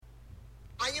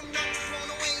I am not throwing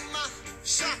away my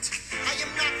shot. I am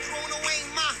not throwing away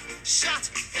my shot.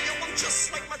 Hey, yo, I'm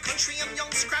just like my country. I'm young,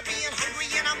 scrappy, and hungry,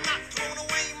 and I'm not throwing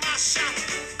away my shot.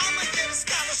 I'ma get a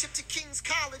scholarship to King's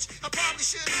College. I probably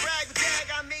shouldn't brag, but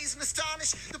dag, I'm amazed and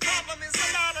astonished. The problem is a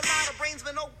lot of brains,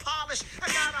 but no polish. I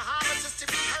gotta holler just to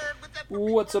be heard with that.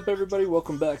 What's up, everybody?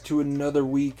 Welcome back to another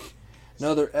week,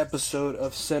 another episode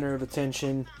of Center of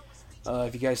Attention.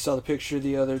 If you guys saw the picture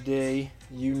the other day,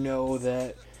 you know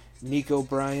that Nico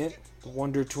Bryant, the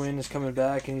Wonder Twin, is coming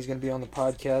back, and he's going to be on the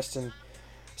podcast and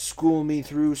school me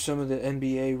through some of the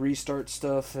NBA restart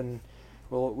stuff. And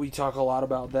well, we talk a lot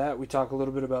about that. We talk a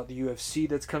little bit about the UFC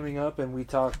that's coming up, and we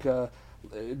talk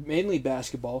mainly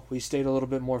basketball. We stayed a little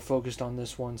bit more focused on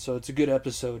this one, so it's a good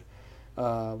episode.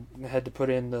 I had to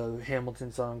put in the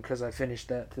Hamilton song because I finished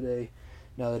that today.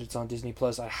 Now that it's on Disney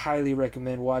Plus, I highly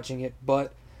recommend watching it,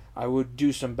 but I would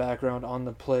do some background on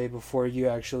the play before you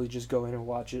actually just go in and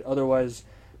watch it. Otherwise,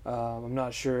 I'm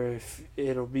not sure if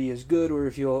it'll be as good or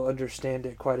if you'll understand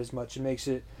it quite as much. It makes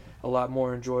it a lot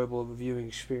more enjoyable of a viewing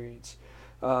experience.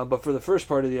 But for the first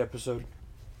part of the episode,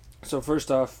 so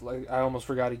first off, like I almost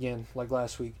forgot again, like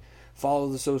last week, follow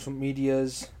the social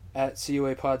medias at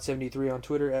COAPod73 on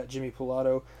Twitter, at Jimmy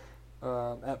Pilato,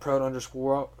 at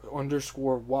proud_WAP on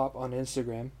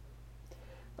Instagram.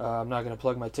 I'm not going to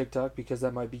plug my TikTok because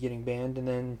that might be getting banned. And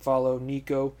then follow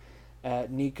Nico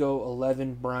at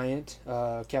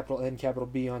Nico11Bryant, capital N, capital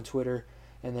B on Twitter,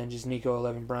 and then just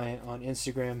Nico11Bryant on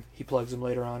Instagram. He plugs them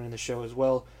later on in the show as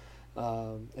well.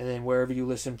 And then wherever you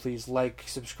listen, please like,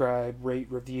 subscribe,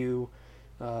 rate, review,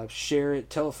 share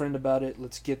it, tell a friend about it.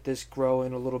 Let's get this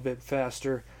growing a little bit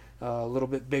faster, a little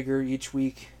bit bigger each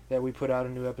week that we put out a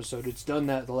new episode. It's done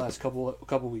that the last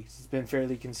couple weeks. It's been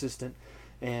fairly consistent,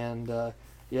 and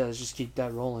yeah, let's just keep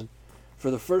that rolling. For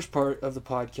the first part of the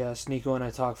podcast, Nico and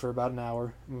I talked for about an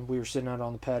hour. We were sitting out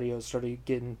on the patio. It started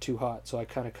getting too hot, so I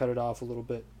kind of cut it off a little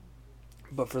bit.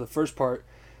 But for the first part,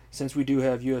 since we do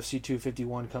have UFC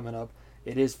 251 coming up,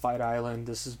 it is Fight Island.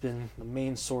 This has been the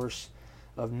main source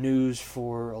of news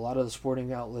for a lot of the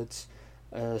sporting outlets,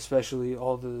 especially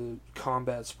all the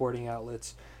combat sporting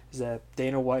outlets, is that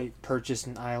Dana White purchased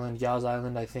an island, Yas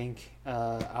Island, I think,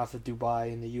 off of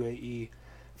Dubai in the UAE,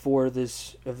 for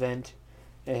this event,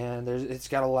 and it's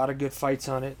got a lot of good fights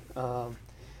on it.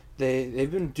 They've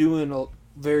been doing a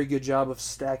very good job of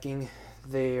stacking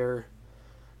their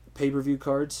pay-per-view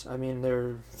cards. I mean,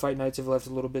 their fight nights have left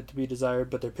a little bit to be desired,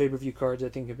 but their pay-per-view cards I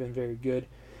think have been very good.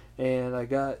 And I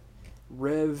got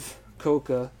Rev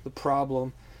Coca, The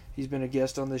Problem. He's been a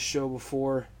guest on this show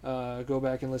before. Go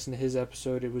back and listen to his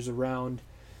episode. It was around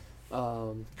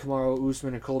Kamaru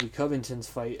Usman and Colby Covington's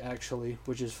fight, actually,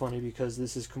 which is funny because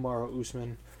this is Kamaru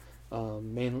Usman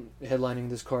headlining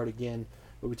this card again.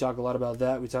 But we talk a lot about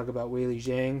that. We talk about Weili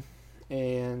Zhang,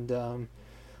 and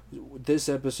this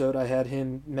episode I had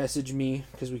him message me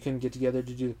because we couldn't get together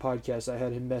to do the podcast. I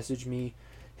had him message me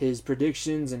his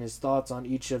predictions and his thoughts on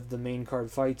each of the main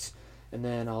card fights, and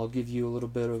then I'll give you a little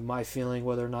bit of my feeling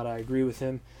whether or not I agree with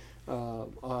him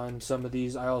on some of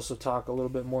these. I also talk a little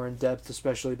bit more in depth,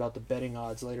 especially about the betting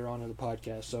odds later on in the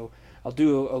podcast. So I'll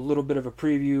do a little bit of a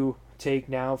preview take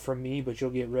now from me, but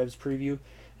you'll get Rev's preview,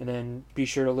 and then be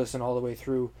sure to listen all the way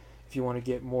through if you want to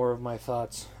get more of my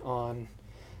thoughts on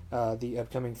the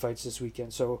upcoming fights this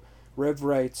weekend. So Rev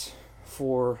writes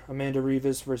for Amanda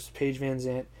Ribas versus Paige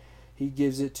VanZant. He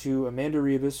gives it to Amanda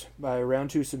Ribas by a round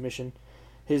 2 submission.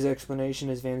 His explanation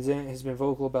is VanZant has been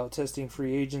vocal about testing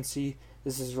free agency.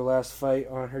 This is her last fight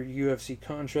on her UFC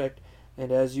contract,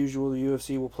 and as usual, the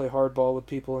UFC will play hardball with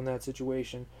people in that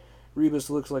situation.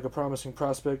 Ribas looks like a promising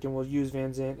prospect and will use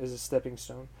VanZant as a stepping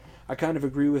stone. I kind of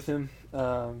agree with him.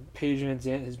 Paige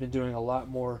VanZant has been doing a lot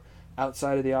more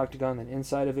outside of the octagon than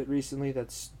inside of it recently.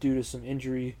 That's due to some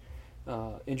injury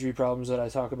problems that I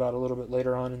talk about a little bit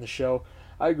later on in the show.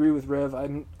 I agree with Rev.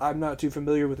 I'm not too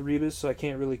familiar with Ribas, so I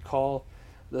can't really call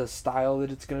the style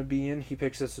that it's going to be in. He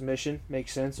picks a submission.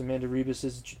 Makes sense. Amanda Ribas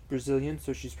is Brazilian,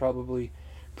 so she's probably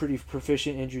pretty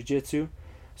proficient in jiu-jitsu.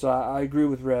 So I agree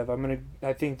with Rev.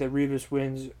 I think that Ribas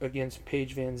wins against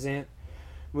Paige VanZant.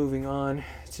 Moving on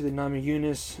to the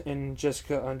Namajunas and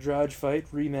Jessica Andrade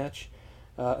fight rematch.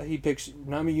 He picks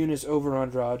Namajunas over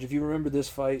Andrade. If you remember this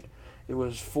fight, it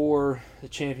was for the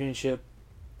championship,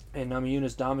 and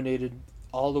Namajunas dominated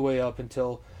all the way up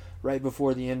until right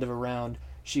before the end of a round.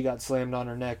 She got slammed on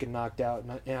her neck and knocked out,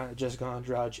 and Jessica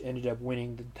Andrade ended up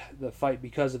winning the fight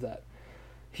because of that.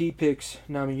 He picks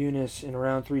Namajunas in a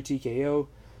round 3 TKO.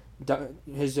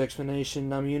 His explanation,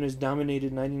 Namajunas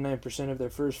dominated 99% of their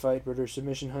first fight, but her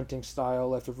submission hunting style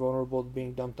left her vulnerable to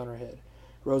being dumped on her head.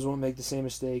 Rose won't make the same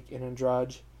mistake, and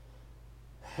Andrade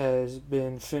has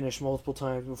been finished multiple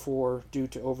times before due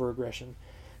to overaggression.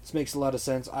 This makes a lot of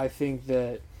sense. I think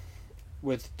that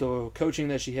with the coaching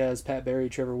that she has, Pat Barry,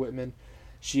 Trevor Whitman,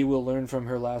 she will learn from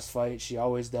her last fight. She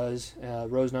always does.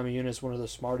 Rose Namajunas, one of the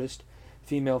smartest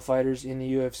female fighters in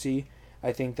the UFC.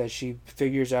 I think that she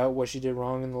figures out what she did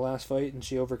wrong in the last fight and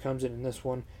she overcomes it in this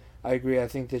one. I agree. I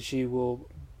think that she will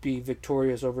be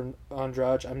victorious over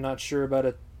Andrade. I'm not sure about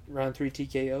a round 3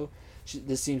 TKO.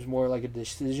 This seems more like a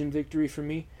decision victory for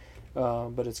me,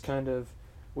 but it's kind of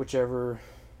whichever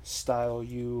style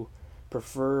you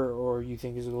prefer or you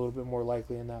think is a little bit more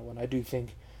likely in that one. I do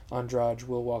think Andrade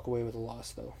will walk away with a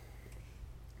loss, though.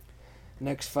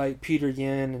 Next fight, Peter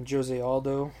Yan and Jose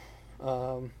Aldo.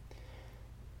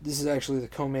 This is actually the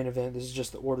co-main event. This is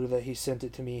just the order that he sent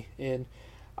it to me in.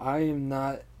 I am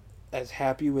not as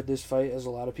happy with this fight as a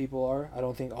lot of people are. I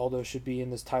don't think Aldo should be in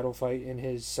this title fight in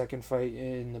his second fight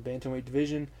in the bantamweight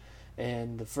division.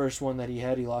 And the first one that he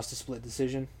had, he lost a split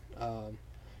decision.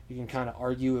 You can kind of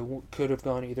argue it could have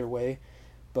gone either way.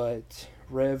 But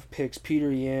Rev picks Peter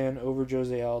Yan over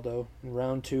Jose Aldo in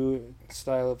round 2,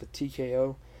 style of a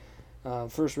TKO.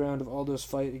 First round of Aldo's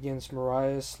fight against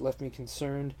Moraes left me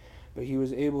concerned, but he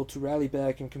was able to rally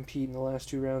back and compete in the last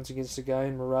 2 rounds against a guy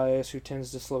in Moraes who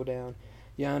tends to slow down.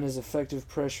 Yan is an effective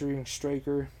pressuring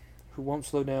striker who won't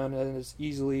slow down as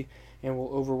easily and will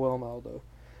overwhelm Aldo.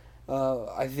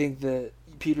 I think that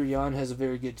Peter Yan has a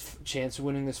very good chance of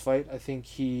winning this fight. I think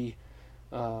he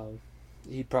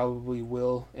probably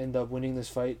will end up winning this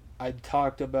fight. I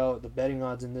talked about the betting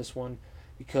odds in this one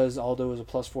because Aldo is a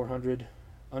plus 400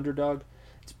 underdog.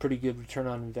 It's a pretty good return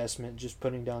on investment just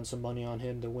putting down some money on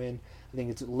him to win. I think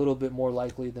it's a little bit more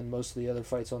likely than most of the other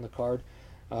fights on the card.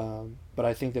 But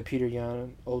I think that Peter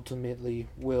Yan ultimately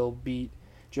will beat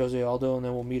Jose Aldo, and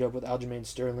then we'll meet up with Aljamain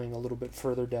Sterling a little bit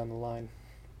further down the line.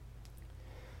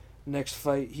 Next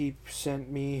fight, he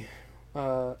sent me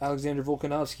Alexander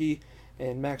Volkanovski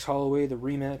and Max Holloway, the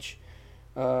rematch.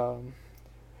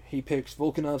 He picks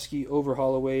Volkanovski over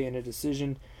Holloway in a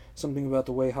decision. Something about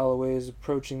the way Holloway is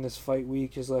approaching this fight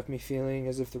week has left me feeling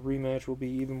as if the rematch will be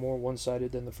even more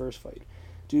one-sided than the first fight.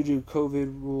 Due to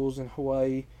COVID rules in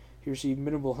Hawaii, he received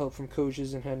minimal help from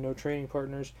coaches and had no training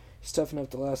partners. He's tough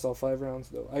enough to last all 5 rounds,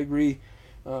 though. I agree.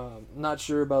 Not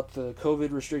sure about the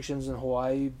COVID restrictions in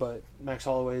Hawaii, but Max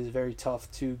Holloway is very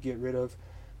tough to get rid of.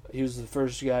 He was the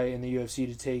first guy in the UFC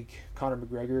to take Conor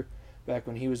McGregor back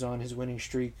when he was on his winning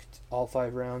streak all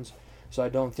 5 rounds. So I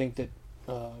don't think that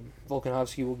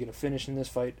Volkanovski will get a finish in this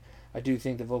fight. I do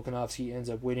think that Volkanovski ends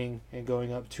up winning and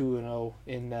going up 2-0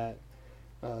 in that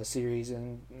series,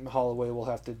 and Holloway will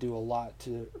have to do a lot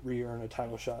to re-earn a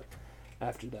title shot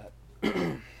after that.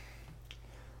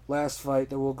 Last fight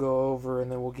that we'll go over,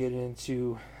 and then we'll get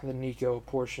into the Nico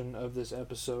portion of this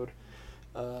episode,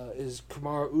 is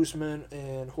Kamaru Usman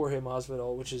and Jorge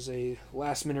Masvidal, which is a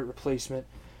last-minute replacement.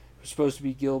 It was supposed to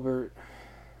be Gilbert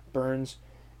Burns,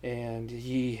 and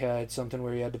he had something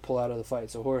where he had to pull out of the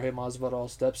fight. So Jorge Masvidal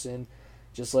steps in,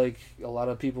 just like a lot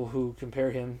of people who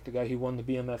compare him, the guy who won the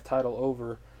BMF title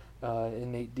over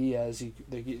in Nate Diaz.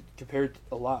 They get compared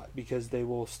a lot because they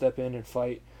will step in and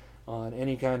fight on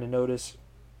any kind of notice.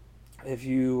 If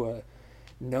you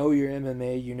know your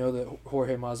MMA, you know that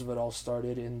Jorge Masvidal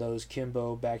started in those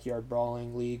Kimbo backyard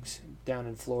brawling leagues down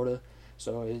in Florida.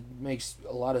 So it makes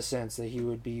a lot of sense that he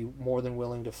would be more than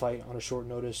willing to fight on a short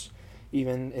notice,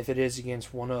 even if it is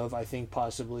against one of, I think,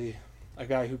 possibly a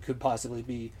guy who could possibly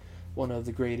be one of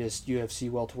the greatest UFC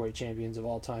welterweight champions of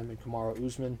all time in Kamaru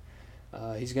Usman.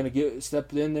 He's going to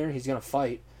step in there. He's going to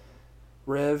fight.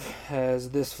 Rev has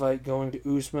this fight going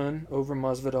to Usman over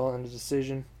Masvidal in a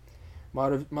decision.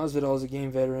 Masvidal is a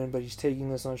game veteran, but he's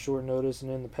taking this on short notice,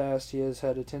 and in the past he has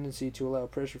had a tendency to allow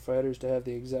pressure fighters to have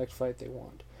the exact fight they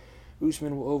want.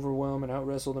 Usman will overwhelm and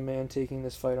out-wrestle the man taking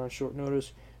this fight on short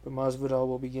notice, but Masvidal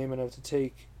will be game enough to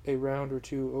take a round or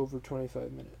 2 over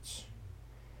 25 minutes.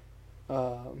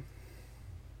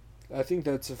 I think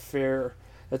that's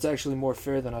actually more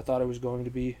fair than I thought it was going to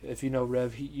be. If you know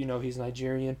Rev, he's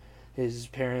Nigerian. His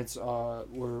parents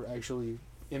were actually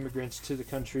immigrants to the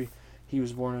country. He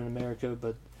was born in America,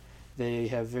 but they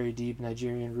have very deep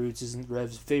Nigerian roots. Isn't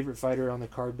Rev's favorite fighter on the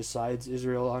card besides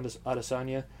Israel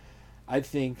Adesanya? I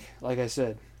think, like I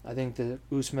said, I think that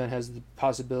Usman has the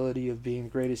possibility of being the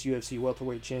greatest UFC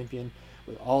welterweight champion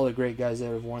with all the great guys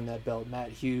that have won that belt.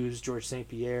 Matt Hughes, George St.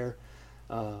 Pierre.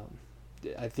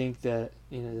 I think that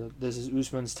this is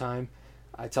Usman's time.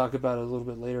 I talk about it a little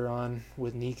bit later on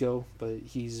with Nico, but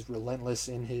he's relentless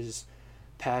in his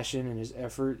passion and his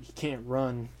effort. He can't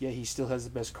run, yet he still has the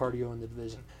best cardio in the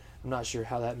division. I'm not sure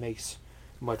how that makes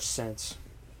much sense.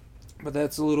 But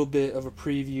that's a little bit of a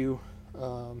preview.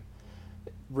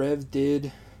 Rev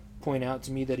did point out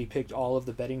to me that he picked all of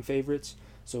the betting favorites.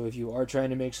 So if you are trying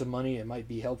to make some money, it might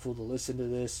be helpful to listen to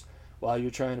this while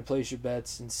you're trying to place your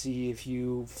bets and see if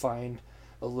you find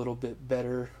a little bit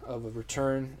better of a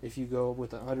return if you go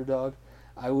with an underdog.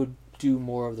 I would do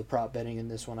more of the prop betting in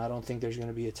this one. I don't think there's going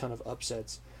to be a ton of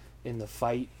upsets in the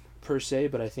fight per se,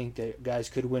 but I think that guys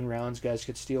could win rounds, guys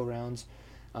could steal rounds,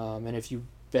 and if you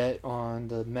bet on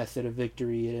the method of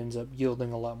victory, it ends up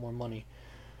yielding a lot more money.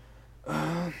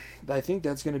 I think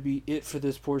that's going to be it for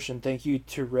this portion. Thank you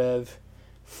to Rev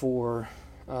for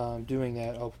doing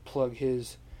that. I'll plug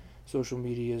his social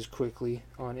medias quickly.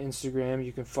 On Instagram,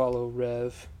 you can follow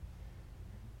Rev,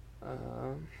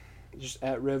 just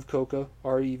at Rev Coca,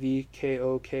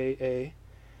 REVKOKA,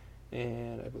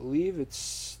 and I believe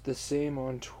it's the same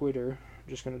on Twitter. I'm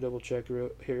just going to double check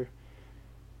here.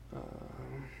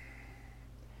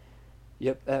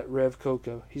 Yep, at Rev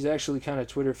Coca. He's actually kind of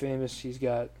Twitter famous. He's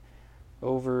got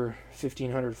over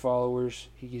 1,500 followers.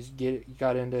 He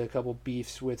got into a couple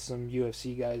beefs with some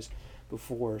UFC guys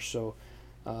before, so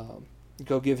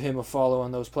go give him a follow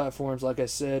on those platforms. Like I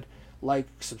said, like,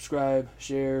 subscribe,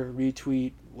 share,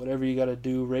 retweet, whatever you got to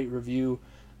do, rate, review.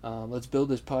 Let's build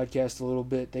this podcast a little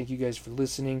bit. Thank you guys for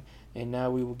listening, and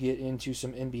now we will get into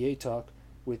some NBA talk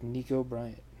with Nico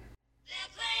Bryant.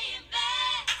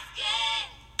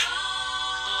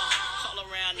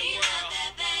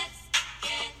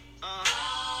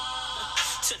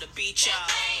 Beach out.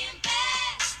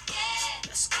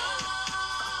 Let's go.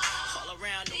 All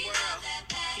around the world.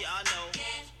 Y'all know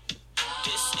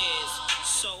this is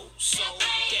so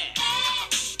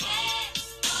that.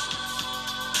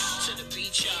 To the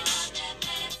beach out.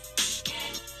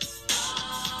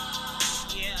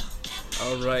 Yeah.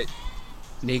 All right.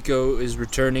 Nico is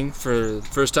returning for the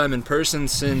first time in person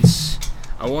since,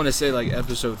 I want to say, like,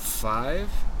 episode 5.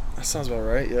 That sounds about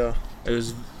right, yeah. It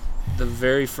was the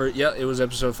very first, it was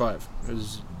episode 5. It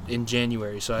was in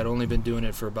January, so I'd only been doing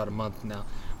it for about a month now.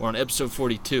 We're on episode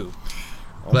 42.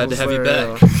 Glad to have you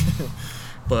back. Yeah.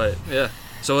 But, yeah.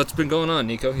 So what's been going on,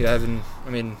 Nico?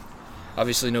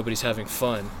 Obviously nobody's having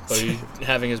fun, but are you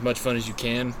having as much fun as you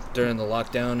can during the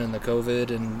lockdown and the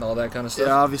COVID and all that kind of stuff?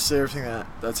 Yeah, obviously everything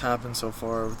that's happened so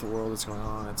far with the world that's going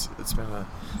on, it's been a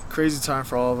crazy time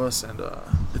for all of us, and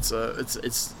it's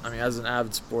as an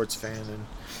avid sports fan and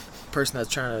person that's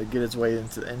trying to get its way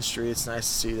into the industry, it's nice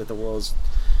to see that the world's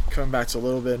coming back to a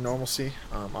little bit of normalcy.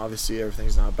 Obviously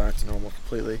everything's not back to normal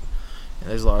completely, and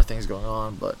there's a lot of things going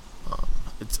on, but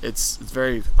it's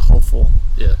very hopeful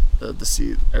to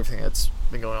see everything that's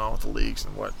been going on with the leagues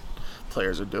and what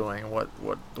players are doing and what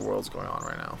the world's going on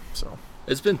right now. So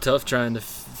it's been tough trying to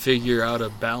figure out a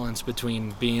balance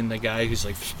between being the guy who's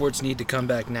like, sports need to come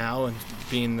back now, and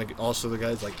being also the guy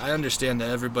who's like, I understand that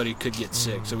everybody could get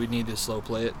sick, so we need to slow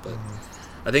play it. But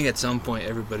I think at some point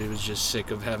everybody was just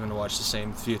sick of having to watch the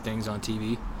same few things on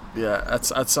TV. Yeah,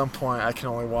 at some point I can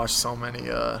only watch so many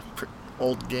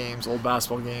old games, old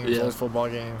basketball games, old football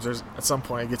games. At some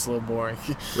point it gets a little boring.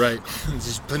 Right.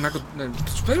 Just play Michael Jordan.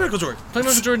 Play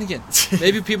Michael Jordan again.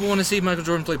 Maybe people want to see Michael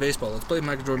Jordan play baseball. Let's play a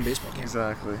Michael Jordan baseball game.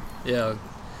 Exactly. Yeah.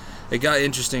 It got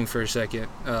interesting for a second.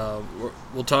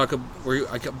 We'll talk.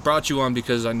 I brought you on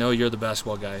because I know you're the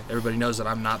basketball guy. Everybody knows that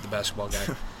I'm not the basketball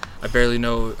guy. I barely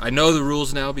know. I know the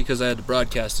rules now because I had to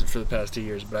broadcast it for the past 2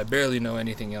 years, but I barely know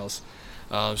anything else.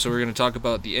 So we're going to talk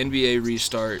about the NBA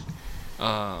restart,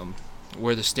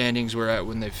 where the standings were at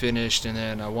when they finished, and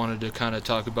then I wanted to kind of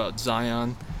talk about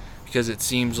Zion because it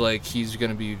seems like he's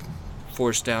going to be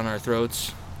forced down our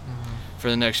throats for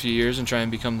the next few years and try and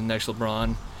become the next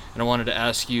LeBron. And I wanted to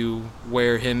ask you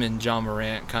where him and Ja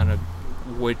Morant kind of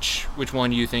which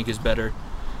one you think is better,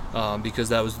 because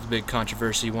that was the big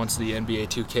controversy once the NBA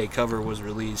 2K cover was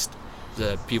released,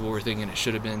 that people were thinking it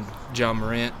should have been Ja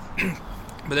Morant.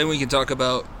 But then we can talk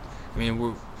about,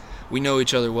 we know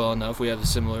each other well enough. We have a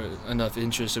similar enough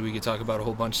interest that we could talk about a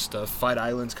whole bunch of stuff. Fight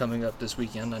Island's coming up this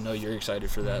weekend. I know you're excited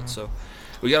for that. So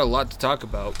we got a lot to talk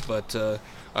about. But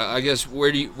I guess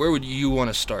where would you want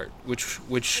to start? Which topic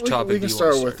do you want to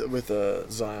start? We can start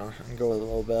with Zion and go a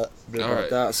little bit about right.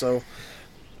 that. So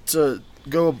to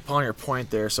go upon your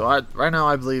point there, so right now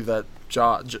I believe that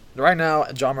Ja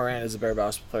Morant is a better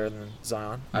basketball player than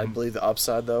Zion. I believe the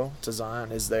upside though to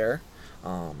Zion is there.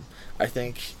 I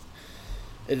think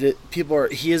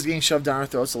he is getting shoved down our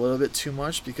throats a little bit too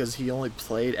much because he only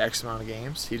played X amount of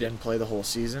games. He didn't play the whole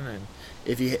season, and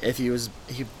if he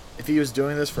was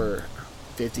doing this for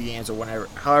 50 games or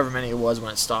however many it was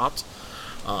when it stopped,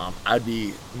 I'd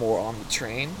be more on the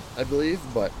train, I believe.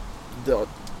 But the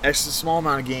extra small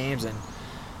amount of games and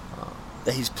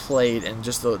that he's played, and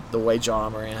just the way Ja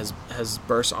Morant has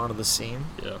burst onto the scene,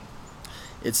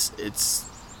 it's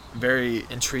very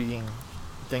intriguing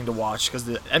thing to watch because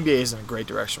the NBA is in a great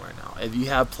direction right now. If you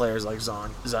have players like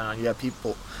Zion, you have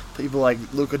people like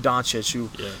Luka Doncic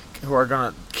who are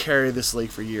gonna carry this league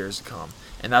for years to come,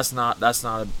 and that's not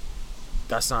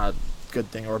a good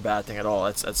thing or a bad thing at all.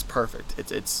 That's perfect.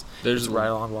 It's right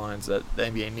along the lines that the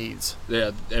NBA needs.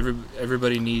 Yeah,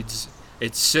 everybody needs.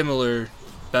 It's similar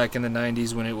back in the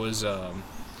 '90s when it was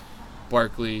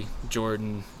Barkley,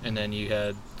 Jordan, and then you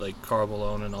had like Karl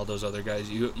Malone and all those other guys.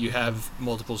 You have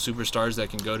multiple superstars that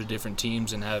can go to different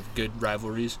teams and have good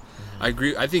rivalries. Mm-hmm. I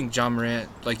agree. I think Ja Morant,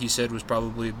 like you said, was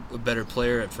probably a better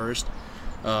player at first.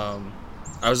 I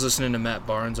was listening to Matt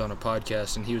Barnes on a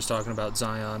podcast, and he was talking about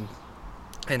Zion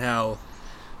and how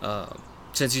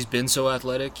since he's been so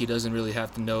athletic, he doesn't really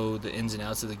have to know the ins and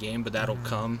outs of the game, but that'll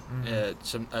come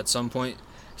at some point.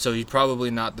 So he's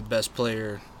probably not the best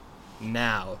player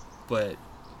now, but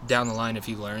down the line, if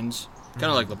he learns, kind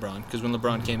of like LeBron, because when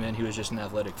LeBron came in, he was just an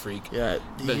athletic freak. Yeah,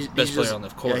 best player on the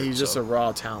court. Yeah, he's just a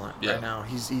raw talent right now.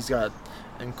 He's got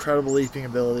incredible leaping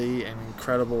ability and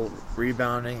incredible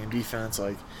rebounding and defense.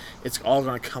 Like, it's all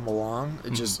going to come along.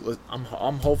 It just I'm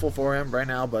hopeful for him right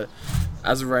now, but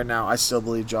as of right now, I still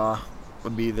believe Ja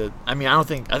would be the. I mean, I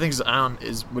think Zion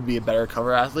would be a better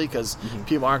cover athlete because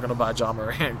people aren't going to buy Ja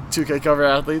Morant 2K cover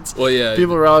athletes. Well, yeah,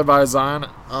 people would rather buy a Zion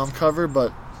cover,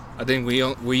 but I think we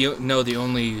know the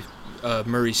only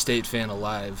Murray State fan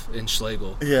alive in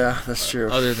Schlegel. Yeah, that's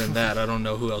true. Other than that, I don't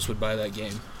know who else would buy that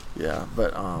game. Yeah,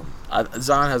 but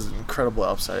Zion has an incredible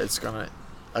upside. It's gonna.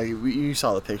 You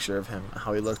saw the picture of him,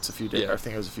 how he looked a few days. I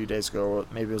think it was a few days ago, or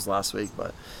maybe it was last week.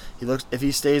 But he looks. If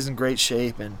he stays in great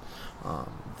shape and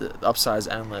the upside is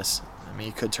endless. I mean,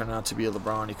 he could turn out to be a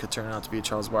LeBron. He could turn out to be a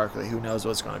Charles Barkley. Who knows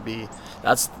what it's going to be?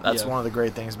 That's one of the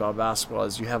great things about basketball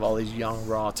is you have all these young,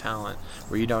 raw talent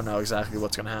where you don't know exactly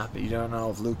what's going to happen. You don't know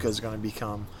if Luka is going to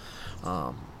become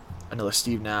another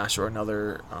Steve Nash or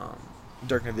another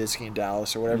Dirk Nowitzki in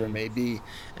Dallas or whatever it may be.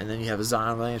 And then you have a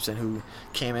Zion Williamson who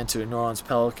came into a New Orleans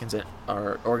Pelicans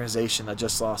organization that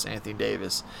just lost Anthony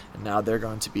Davis. And now they're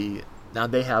going to be – now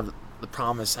they have – the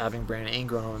promise having Brandon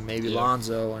Ingram and maybe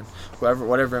Lonzo and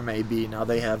whatever it may be. Now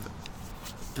they have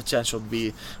potential to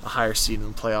be a higher seed in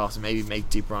the playoffs and maybe make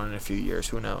deep run in a few years.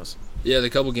 Who knows? Yeah,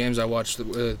 the couple games I watched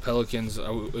the Pelicans,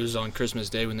 it was on Christmas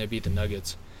Day when they beat the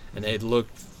Nuggets, and they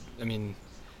looked. I mean,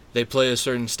 they play a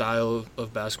certain style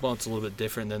of basketball. It's a little bit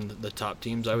different than the top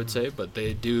teams, I would say, but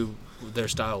they do their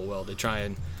style well. They try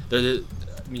and I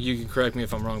mean, you can correct me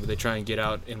if I'm wrong, but they try and get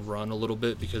out and run a little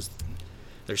bit because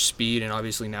their speed, and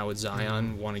obviously now with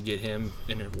Zion, want to get him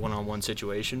in a one-on-one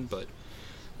situation. But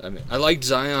I mean, I liked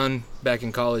Zion back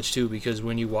in college too because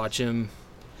when you watch him,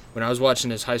 when I was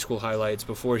watching his high school highlights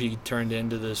before he turned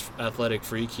into this athletic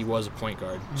freak, he was a point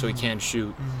guard, so he can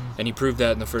shoot, and he proved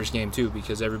that in the first game too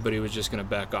because everybody was just going to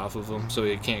back off of him, so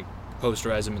he can't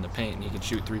posterize him in the paint, and he can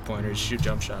shoot three-pointers, shoot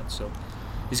jump shots. So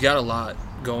he's got a lot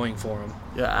going for him.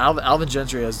 Yeah, Alvin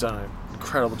Gentry has done an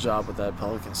incredible job with that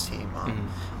Pelicans team.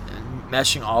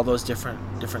 Meshing all those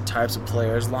different types of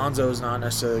players. Lonzo is not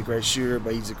necessarily a great shooter,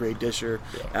 but he's a great disher.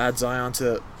 Yeah. Add Zion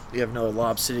to you have another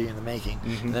Lob City in the making,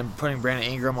 and then putting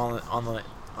Brandon Ingram on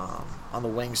the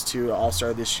wings too.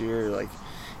 All-Star this year, like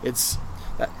it's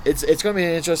going to be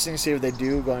interesting to see what they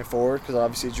do going forward because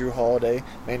obviously Drew Holiday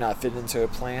may not fit into their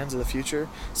plans of the future.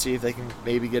 See if they can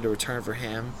maybe get a return for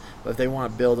him, but if they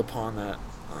want to build upon that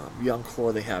young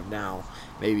core they have now,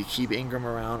 maybe keep Ingram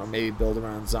around or maybe build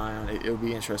around Zion. It would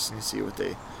be interesting to see what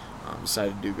they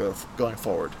decide to do going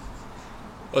forward.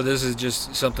 Well, this is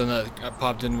just something that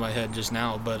popped into my head just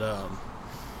now, but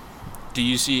do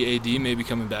you see AD maybe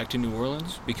coming back to New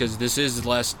Orleans? Because this is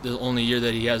the only year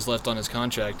that he has left on his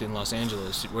contract in Los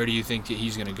Angeles. Where do you think that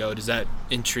he's going to go? Does that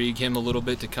intrigue him a little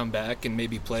bit to come back and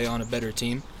maybe play on a better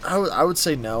team? I would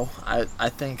say no. I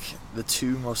think the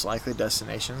two most likely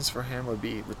destinations for him would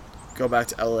be go back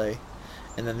to LA,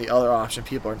 and then the other option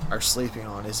people are sleeping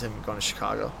on is him going to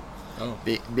Chicago. Oh.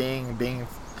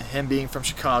 Being from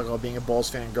Chicago, being a Bulls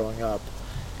fan growing up,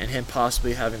 and him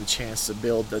possibly having the chance to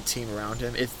build the team around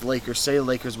him. If the Lakers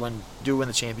win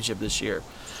the championship this year,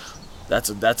 that's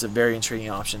a very intriguing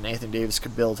option. Anthony Davis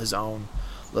could build his own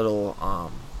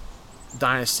little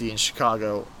dynasty in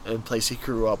Chicago, a place he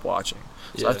grew up watching.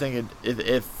 So I think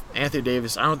if Anthony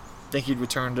Davis, I don't think he'd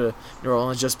return to New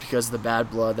Orleans just because of the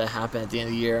bad blood that happened at the end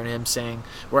of the year and him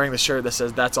wearing the shirt that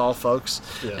says "That's all, folks,"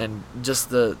 and just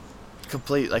the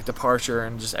complete departure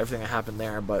and just everything that happened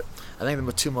there. But I think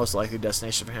the two most likely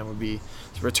destinations for him would be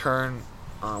to return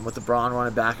with LeBron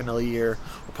running back another year,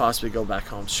 or possibly go back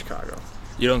home to Chicago.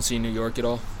 You don't see New York at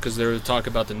all? Because there was talk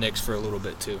about the Knicks for a little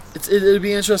bit too. It'd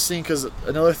be interesting because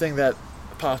another thing that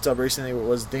popped up recently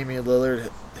was Damian Lillard.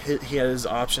 he had his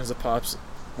options of pops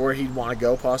where he'd want to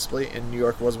go possibly, and New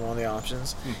York wasn't one of the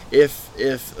options. If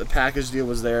the package deal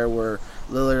was there where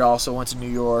Lillard also went to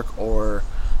New York, or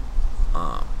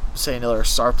say another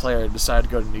star player decided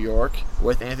to go to New York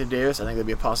with Anthony Davis, I think that'd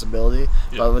be a possibility.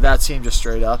 Yeah. But with that team just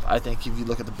straight up, I think if you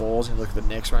look at the Bulls and you look at the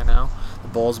Knicks right now, the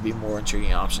Bulls would be a more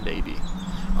intriguing option to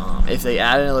AD. If they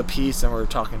add another piece, then we're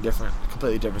talking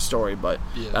completely different story. But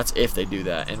that's if they do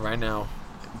that. And right now,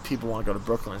 people want to go to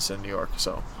Brooklyn instead of New York.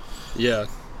 So Yeah.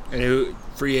 And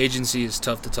free agency is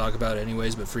tough to talk about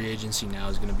anyways, but free agency now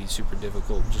is going to be super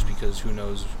difficult just because who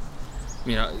knows. I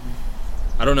mean,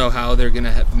 I don't know how they're going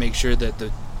to make sure that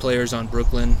the players on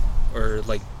Brooklyn or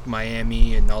like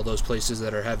Miami and all those places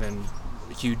that are having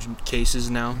huge cases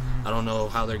now, I don't know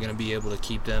how they're going to be able to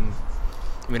keep them.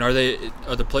 I mean, are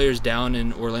the players down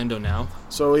in Orlando now?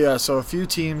 So a few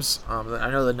teams. I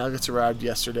know the Nuggets arrived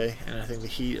yesterday, and I think the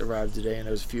Heat arrived today, and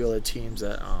there's a few other teams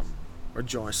that are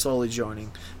slowly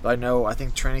joining. But I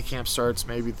think training camp starts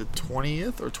maybe the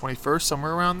 20th or 21st,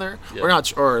 somewhere around there. Yeah.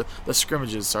 Or the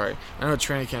scrimmages. Sorry, I know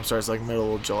training camp starts like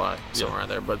middle of July, somewhere around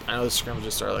there. But I know the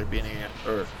scrimmages start like beginning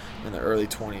or in the early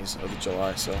 20s of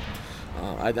July. So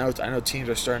I know teams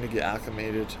are starting to get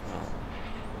acclimated.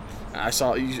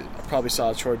 You probably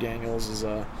saw Troy Daniels'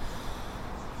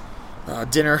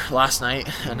 dinner last night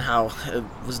and how it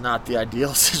was not the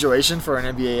ideal situation for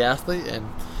an NBA athlete. And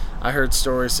I heard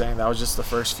stories saying that was just the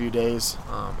first few days,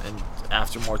 and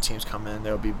after more teams come in,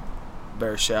 there'll be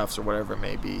better chefs or whatever it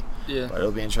may be. Yeah. But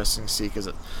it'll be interesting to see because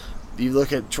you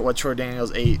look at what Troy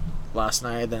Daniels ate last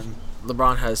night, then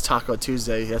LeBron has Taco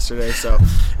Tuesday yesterday, so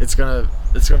it's gonna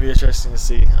be interesting to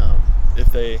see if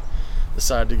they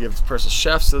decide to give personal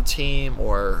chefs to the team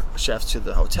or chefs to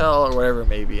the hotel or whatever it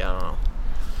may be. I don't know.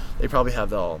 They probably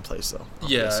have that all in place though.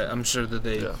 Yeah, I'm sure that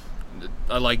they. Yeah.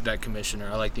 I like that commissioner.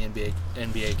 I like the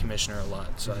NBA commissioner a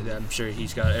lot. So I'm sure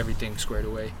he's got everything squared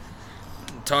away.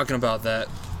 Talking about that,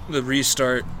 the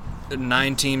restart,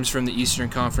 9 teams from the Eastern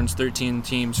Conference, 13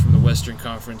 teams from the Western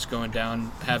Conference going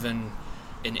down, having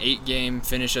an 8-game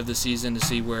finish of the season to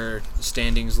see where the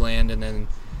standings land, and then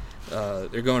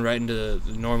they're going right into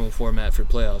the normal format for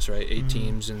playoffs, right? 8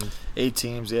 teams and 8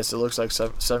 teams. Yes, it looks like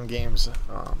seven games.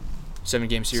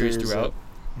 7-game series throughout.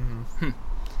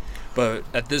 But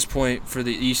at this point, for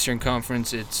the Eastern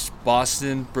Conference, it's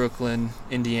Boston, Brooklyn,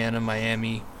 Indiana,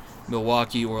 Miami,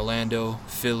 Milwaukee, Orlando,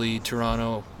 Philly,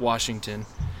 Toronto, Washington.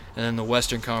 And then the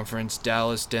Western Conference,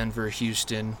 Dallas, Denver,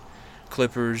 Houston,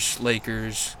 Clippers,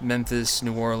 Lakers, Memphis,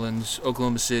 New Orleans,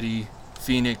 Oklahoma City,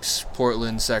 Phoenix,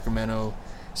 Portland, Sacramento,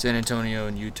 San Antonio,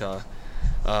 and Utah.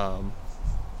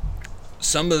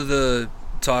 Some of the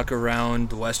talk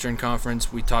around the Western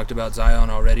Conference, we talked about Zion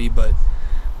already, but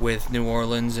with New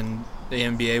Orleans and the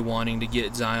NBA wanting to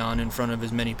get Zion in front of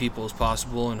as many people as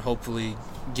possible and hopefully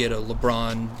get a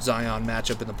LeBron-Zion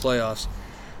matchup in the playoffs,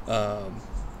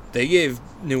 they gave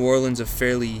New Orleans a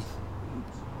fairly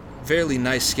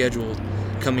nice schedule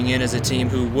coming in as a team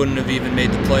who wouldn't have even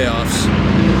made the playoffs.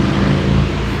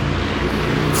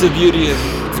 It's the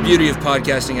beauty of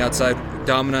podcasting outside.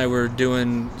 Dom and I were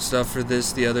doing stuff for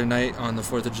this the other night on the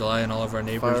 4th of July, and all of our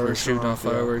neighbors were shooting off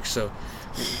fireworks, so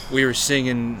we were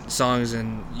singing songs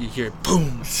and you hear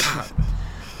boom, pop.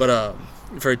 But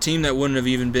for a team that wouldn't have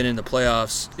even been in the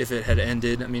playoffs if it had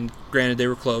ended, I mean, granted they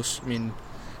were close. I mean,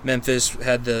 Memphis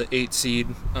had the 8th seed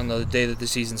on the day that the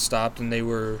season stopped, and they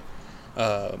were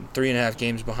 3.5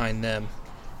 games behind them.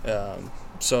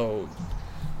 So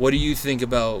what do you think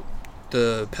about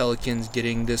the Pelicans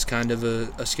getting this kind of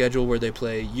a schedule where they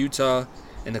play Utah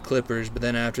and the Clippers, but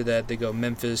then after that they go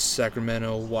Memphis,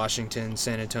 Sacramento, Washington,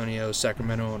 San Antonio,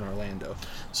 Sacramento, and Orlando?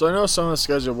 So I know some of the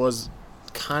schedule was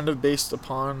kind of based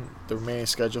upon the remaining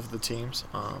schedule for the teams.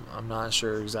 I'm not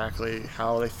sure exactly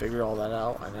how they figured all that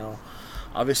out. I know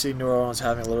obviously New Orleans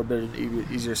having a little bit of an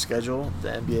easier schedule. The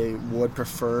NBA would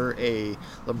prefer a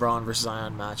LeBron versus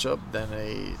Zion matchup than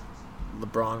a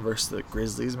LeBron versus the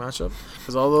Grizzlies matchup,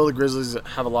 because although the Grizzlies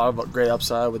have a lot of great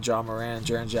upside with John Moran and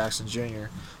Jaren Jackson Jr.,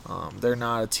 they're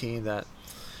not a team that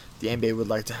the NBA would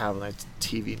like to have on their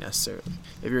TV necessarily.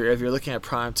 If you're looking at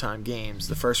primetime games,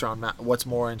 the first round, what's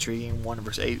more intriguing, 1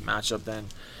 versus 8 matchup than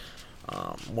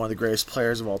one of the greatest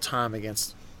players of all time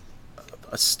against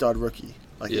a stud rookie?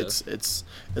 Like it's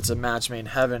a match made in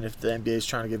heaven if the NBA is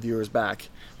trying to get viewers back,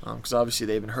 because obviously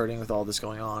they've been hurting with all this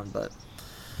going on, but.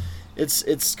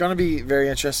 It's going to be very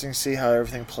interesting to see how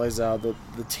everything plays out.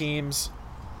 The teams,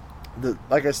 the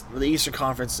Eastern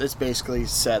Conference, it's basically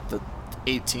set. The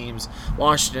 8 teams.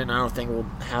 Washington, I don't think will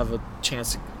have a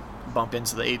chance to bump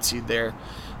into the 8th seed there.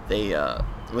 They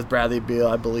with Bradley Beal,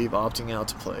 I believe, opting out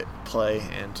to play,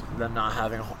 and then not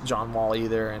having John Wall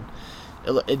either, and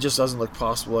it just doesn't look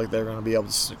possible like they're going to be able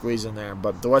to squeeze in there.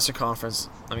 But the Western Conference,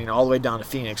 I mean, all the way down to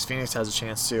Phoenix. Phoenix has a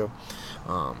chance too.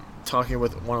 Talking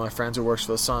with one of my friends who works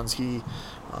for the Suns, he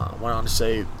went on to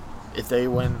say if they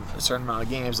win a certain amount of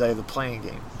games, they have the playing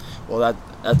game. Well,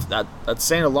 that's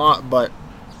saying a lot, but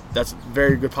that's a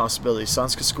very good possibility.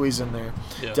 Suns could squeeze in there.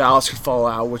 Yeah. Dallas could fall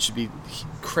out, which would be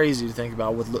crazy to think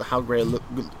about with how great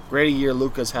a year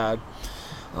Luka's had.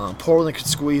 Portland could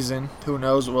squeeze in. Who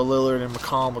knows what Lillard and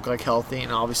McCollum look like healthy,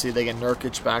 and obviously they get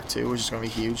Nurkic back too, which is going to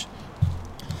be huge.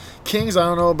 Kings, I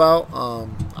don't know about.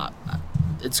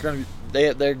 It's going to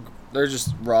be they're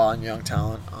just raw and young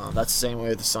talent. That's the same way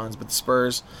with the Suns, but the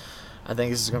Spurs, I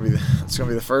think this is going to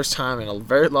be the first time in a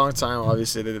very long time.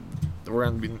 Obviously, we're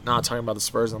going to be not talking about the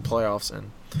Spurs in the playoffs,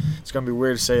 and it's going to be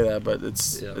weird to say that, but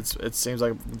it seems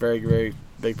like a very, very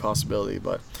big possibility.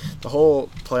 But the whole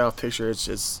playoff picture,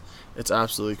 it's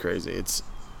absolutely crazy. It's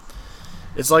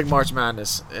like March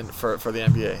Madness for the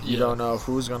NBA. You don't know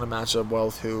who's going to match up well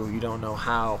with who. You don't know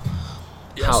how.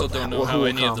 You also don't know how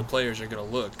any of the players are going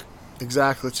to look.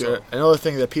 Exactly. So, another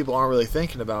thing that people aren't really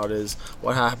thinking about is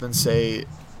what happens if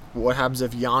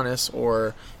Giannis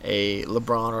or a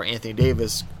LeBron or Anthony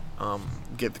Davis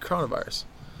get the coronavirus.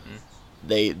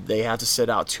 Mm-hmm. They have to sit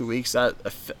out 2 weeks.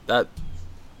 That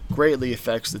greatly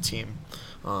affects the team.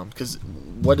 Because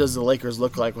what does the Lakers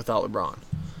look like without LeBron?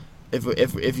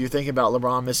 If you're thinking about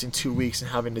LeBron missing 2 weeks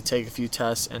and having to take a few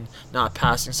tests and not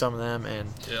passing some of them and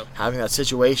having that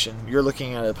situation, you're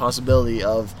looking at a possibility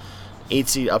of 8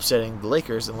 seed upsetting the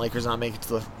Lakers and the Lakers not making it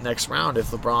to the next round if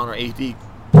LeBron or AD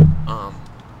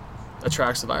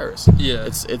attracts the virus. Yeah,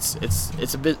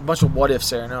 it's a bunch of what if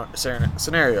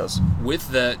scenarios. With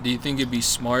that, do you think it'd be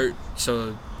smart?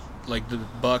 So, like the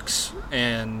Bucks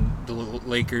and the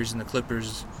Lakers and the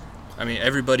Clippers, I mean,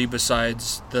 everybody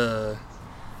besides the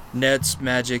Nets,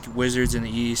 Magic, Wizards in the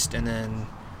East, and then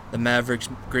the Mavericks,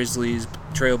 Grizzlies,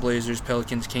 Trailblazers,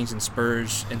 Pelicans, Kings, and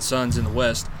Spurs, and Suns in the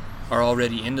West are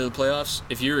already into the playoffs.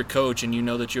 If you're a coach and you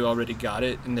know that you already got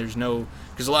it, and there's no,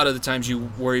 because a lot of the times you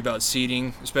worry about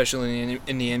seeding, especially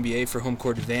in the NBA for home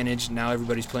court advantage. Now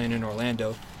everybody's playing in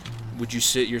Orlando. Would you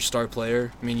sit your star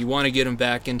player? I mean, you want to get him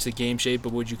back into game shape,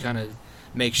 but would you kind of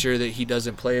make sure that he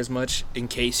doesn't play as much in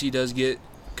case he does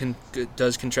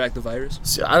contract the virus?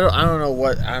 See, I don't know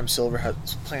what Adam Silver has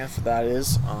planned for that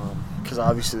is, because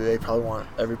obviously they probably want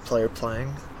every player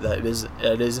playing that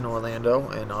is in Orlando,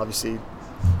 and obviously,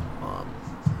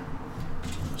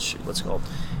 what's it called,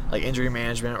 like injury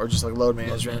management or just like load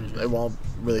management, it won't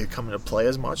really come into play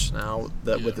as much now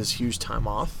that with this huge time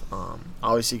off.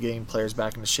 Obviously, getting players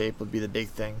back into shape would be the big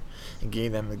thing, and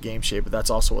getting them in the game shape, but that's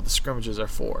also what the scrimmages are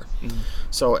for. Mm-hmm.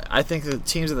 So I think the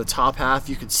teams at the top half,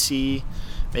 you could see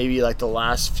maybe like the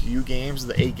last few games,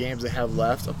 the 8 games they have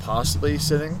left, of possibly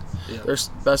sitting their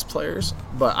best players,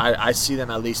 but I see them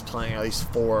at least playing at least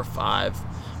 4 or 5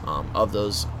 of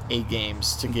those 8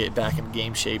 games to get back in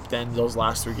game shape. Then those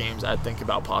last 3 games, I'd think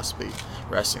about possibly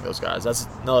resting those guys. That's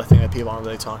another thing that people aren't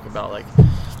really talking about. Like,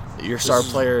 your star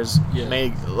players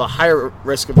may a higher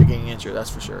risk of getting injured.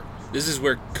 That's for sure. This is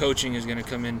where coaching is going to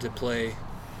come into play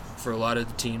for a lot of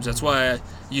the teams. That's why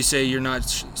you say you're not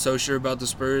so sure about the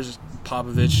Spurs.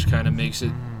 Popovich kind of makes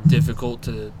it difficult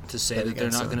to say that they're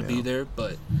not going to be there.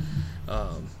 But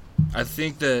I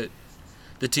think that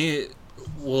the team.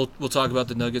 We'll talk about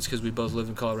the Nuggets because we both live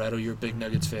in Colorado. You're a big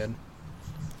Nuggets fan.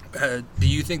 Do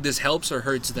you think this helps or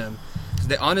hurts them?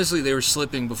 Honestly, they were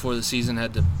slipping before the season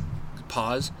had to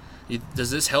pause.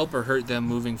 Does this help or hurt them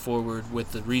moving forward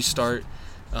with the restart?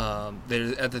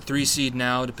 They're at the 3 seed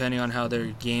now, depending on how their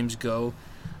games go.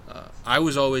 I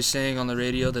was always saying on the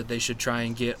radio that they should try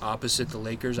and get opposite the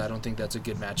Lakers. I don't think that's a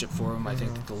good matchup for them. I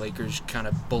think that the Lakers kind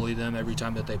of bully them every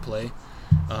time that they play.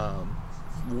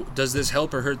 Does this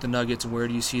help or hurt the Nuggets, and where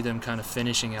do you see them kind of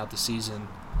finishing out the season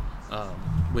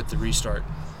with the restart?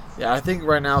 Yeah, I think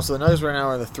right now, so the Nuggets right now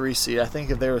are in the 3 seed. I think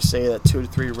if they were to say that 2 to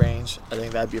 3 range, I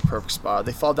think that'd be a perfect spot.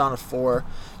 They fall down to 4,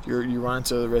 you run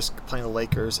into the risk of playing the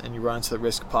Lakers, and you run into the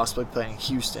risk of possibly playing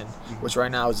Houston, which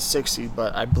right now is a 6 seed,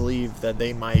 but I believe that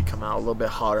they might come out a little bit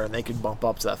hotter, and they could bump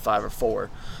up to that 5 or 4,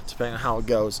 depending on how it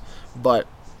goes. But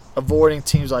avoiding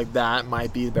teams like that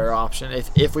might be the better option.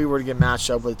 If we were to get matched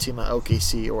up with a team like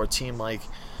OKC or a team like,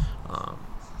 I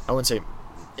wouldn't say,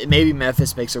 maybe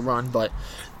Memphis makes a run, but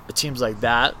teams like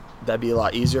that, that'd be a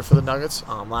lot easier for the Nuggets.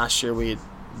 Last year we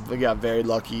got very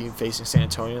lucky facing San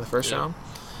Antonio in the first round,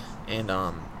 and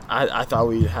I thought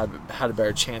we had a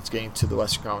better chance getting to the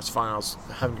Western Conference Finals,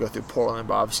 having to go through Portland,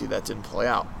 but obviously that didn't play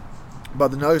out.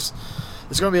 But the Nuggets,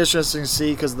 it's going to be interesting to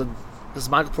see because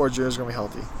Michael Porter Jr. is going to be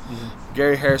healthy. Mm-hmm.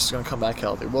 Gary Harris is going to come back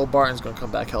healthy. Will Barton's going to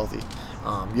come back healthy.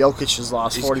 Jokic has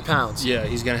lost 40 pounds. Yeah,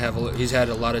 he's had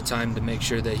a lot of time to make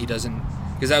sure that he doesn't,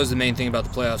 because that was the main thing about the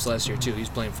playoffs last year too. He's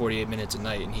playing 48 minutes a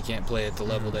night, and he can't play at the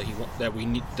level that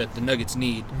the Nuggets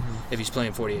need if he's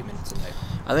playing 48 minutes a night.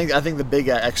 I think the big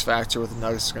X factor with the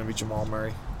Nuggets is going to be Jamal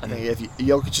Murray. I think if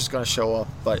Jokic is going to show up,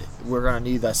 but we're going to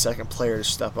need that second player to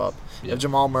step up. Yeah. If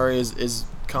Jamal Murray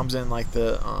comes in like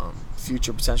the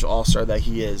future potential All-Star that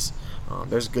he is,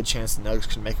 there's a good chance the Nuggets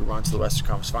can make a run to the Western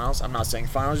Conference Finals. I'm not saying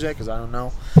finals yet because I don't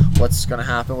know what's going to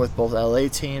happen with both LA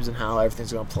teams and how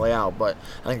everything's going to play out, but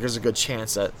I think there's a good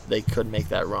chance that they could make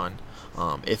that run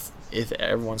if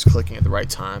everyone's clicking at the right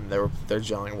time. They're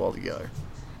gelling well together.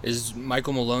 Is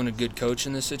Michael Malone a good coach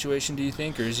in this situation, do you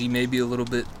think, or is he maybe a little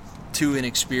bit too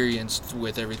inexperienced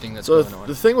with everything that's going on?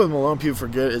 The thing with Malone, people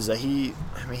forget, is that he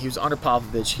was under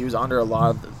Popovich. He was under a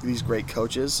lot of these great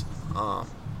coaches.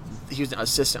 He was an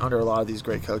assistant under a lot of these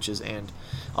great coaches, and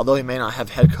although he may not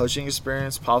have head coaching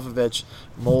experience, Popovich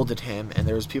molded him, and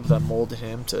there was people that molded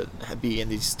him to be in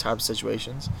these type of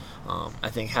situations. I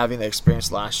think having the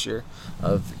experience last year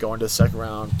of going to the second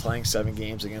round, playing 7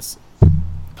 games against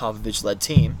Popovich-led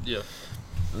team, Yeah.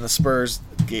 and the Spurs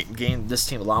gained this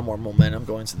team a lot more momentum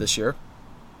going into this year.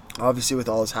 Obviously, with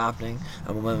all this happening,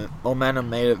 momentum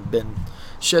may have been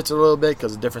shifted a little bit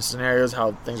because of different scenarios,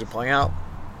 how things are playing out.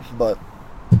 But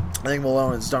I think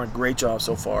Malone has done a great job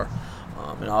so far.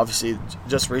 And obviously,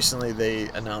 just recently they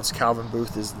announced Calvin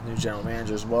Booth is the new general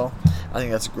manager as well. I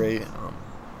think that's a great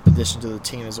addition to the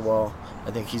team as well.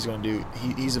 I think he's going to do.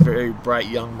 He's a very bright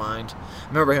young mind. I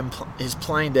remember him his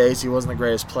playing days. He wasn't the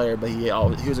greatest player, but he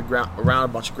was around a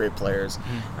bunch of great players.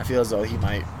 I feel as though he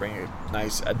might bring a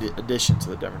nice addition to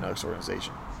the Denver Nuggets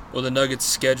organization. Well, the Nuggets'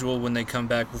 schedule when they come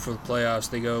back before the playoffs,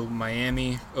 they go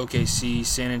Miami, OKC,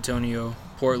 San Antonio,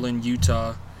 Portland,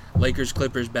 Utah, Lakers,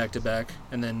 Clippers back-to-back,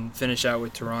 and then finish out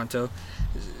with Toronto.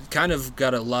 Kind of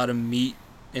got a lot of meat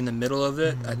in the middle of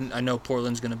it. I know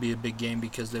Portland's going to be a big game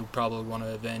because they probably want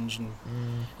to avenge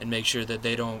and make sure that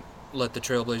they don't let the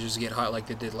Trailblazers get hot like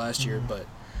they did last year. But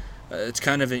it's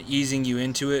kind of easing you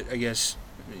into it. I guess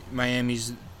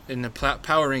Miami's, in the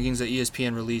power rankings that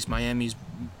ESPN released, Miami's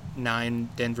 9,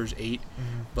 Denver's 8.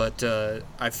 But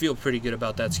I feel pretty good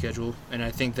about that schedule, and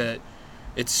I think that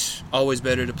it's always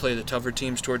better to play the tougher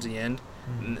teams towards the end,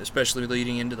 especially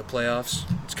leading into the playoffs.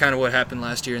 It's kind of what happened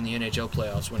last year in the NHL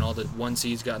playoffs when all the 1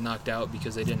 seeds got knocked out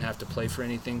because they didn't have to play for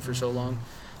anything for so long.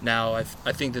 Now, I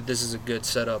think that this is a good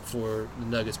setup for the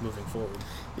Nuggets moving forward.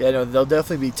 Yeah, no, they'll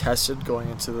definitely be tested going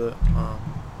into the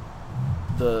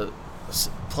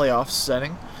playoff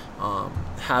setting.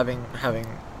 Having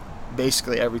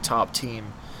basically every top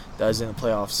team that is in the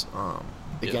playoffs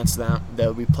against them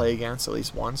that we play against at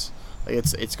least once. Like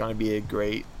it's going to be a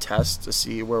great test to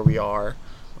see where we are,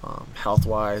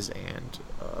 health-wise and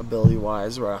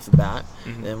ability-wise right off the bat.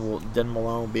 And then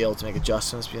Malone will be able to make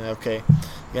adjustments, being like, okay,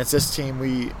 against this team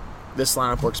this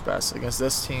lineup works best. Against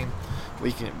this team,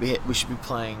 we should be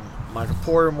playing Michael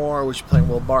Porter more, we should be playing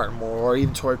Will Barton more, or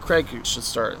even Torrey Craig should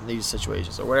start in these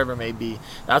situations, or whatever it may be.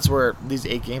 That's where these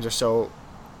 8 games are so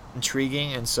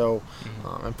intriguing and so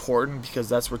important, because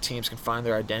that's where teams can find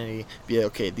their identity. Be like,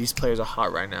 okay, these players are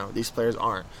hot right now, these players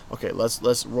aren't. Okay,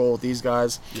 let's roll with these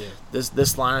guys. This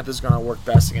lineup is going to work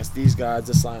best against these guys.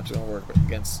 This lineup is going to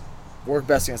work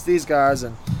best against these guys,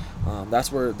 and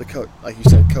that's where like you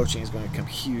said, coaching is going to become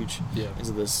huge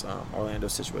into this Orlando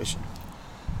situation.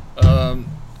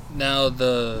 Now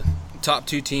the top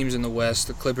 2 teams in the West,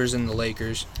 the Clippers and the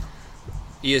Lakers.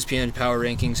 ESPN Power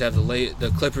Rankings have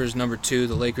the Clippers number 2,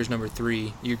 the Lakers number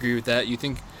 3. You agree with that? You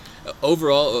think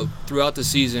overall throughout the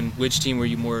season, which team were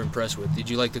you more impressed with? Did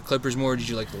you like the Clippers more, or did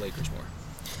you like the Lakers more?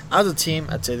 As a team,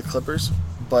 I'd say the Clippers,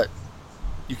 but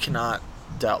you cannot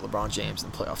doubt LeBron James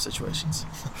in playoff situations.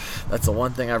 That's the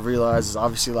one thing I've realized. Is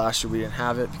obviously last year we didn't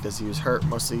have it because he was hurt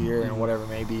most of the year and whatever it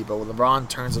may be. But when LeBron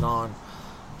turns it on,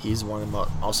 he's one of the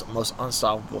most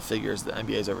unstoppable figures the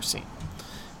NBA has ever seen.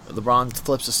 LeBron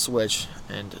flips a switch,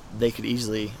 and they could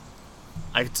easily.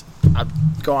 I'd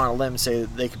go on a limb and say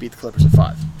that they could beat the Clippers at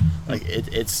 5. Like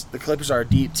it's the Clippers are a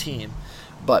deep team,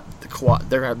 but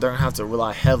they're gonna have to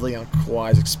rely heavily on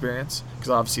Kawhi's experience, because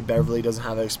obviously Beverly doesn't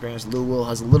have that experience. Lou Will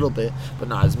has a little bit, but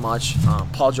not as much.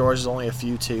 Paul George is only a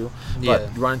few too.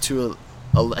 But run into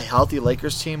a healthy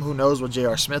Lakers team, who knows what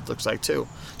J.R. Smith looks like too.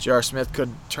 J.R. Smith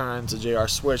could turn into J.R.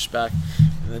 Switch back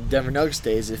in the Denver Nuggets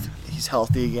days if he's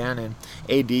healthy again, and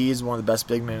AD is one of the best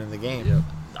big men in the game.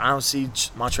 I don't see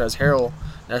Montrezl Harrell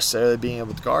necessarily being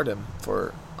able to guard him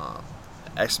for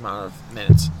X amount of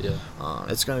minutes.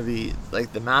 It's going to be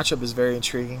like the matchup is very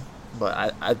intriguing,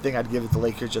 but I think I'd give it the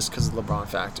Lakers just because of the LeBron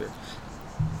factor.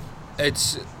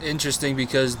 It's interesting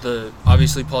because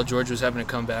obviously Paul George was having to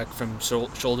come back from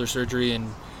shoulder surgery,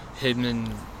 and him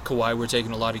and Kawhi were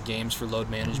taking a lot of games for load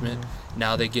management.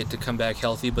 Now they get to come back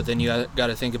healthy, but then you got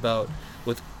to think about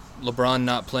with LeBron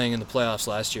not playing in the playoffs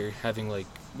last year, having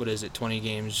 20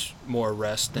 games more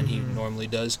rest than he normally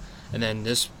does, and then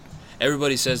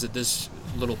everybody says that this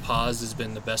little pause has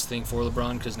been the best thing for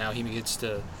LeBron because now he gets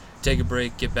to take a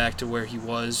break, get back to where he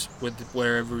was when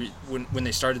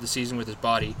they started the season with his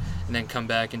body, and then come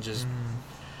back and just.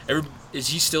 Is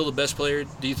he still the best player,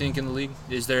 do you think, in the league?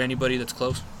 Is there anybody that's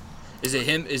close? Is it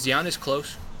him? Is Giannis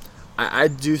close? I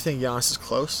do think Giannis is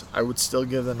close. I would still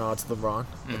give the nod to LeBron.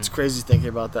 It's crazy thinking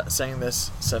about that, saying this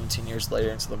 17 years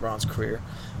later into LeBron's career,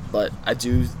 but I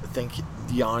do think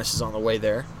Giannis is on the way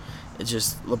there. It's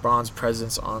just LeBron's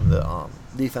presence on the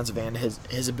defensive end,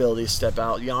 his ability to step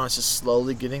out. Giannis is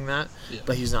slowly getting that,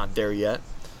 but he's not there yet.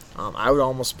 I would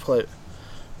almost put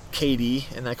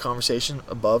KD in that conversation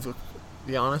above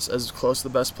Giannis as close to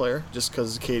the best player, just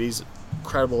because of KD's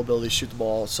incredible ability to shoot the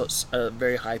ball at a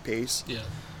very high pace. Yeah.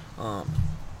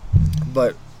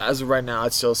 But as of right now,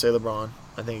 I'd still say LeBron.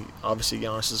 I think obviously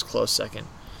Giannis is close second,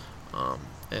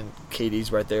 and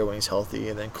KD's right there when he's healthy,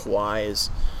 and then Kawhi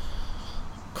is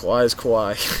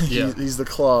Kawhi. Yeah. He's the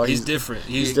claw. He's different.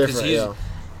 He's different. Yeah.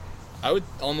 I would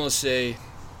almost say,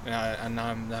 and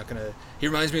I'm not gonna. He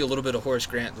reminds me a little bit of Horace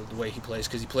Grant the way he plays,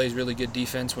 because he plays really good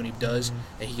defense when he does,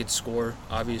 and he can score.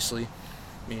 Obviously,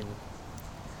 I mean,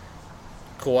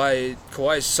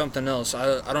 Kawhi is something else.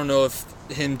 I don't know if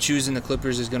him choosing the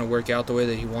Clippers is going to work out the way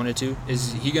that he wanted to.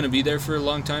 Is he going to be there for a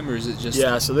long time, or is it just?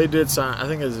 Yeah, so they did sign. I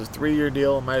think it was a 3-year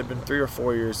deal. It might have been 3 or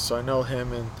 4 years. So I know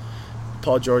him and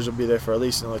Paul George will be there for at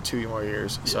least another 2 more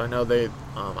years. Yeah. So I know they.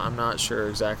 I'm not sure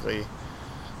exactly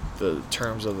the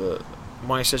terms of the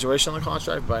money situation on the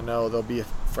contract, but I know they'll be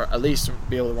for at least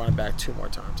be able to run it back 2 more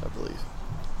times, I believe.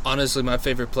 Honestly, my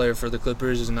favorite player for the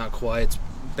Clippers is not Kawhi. It's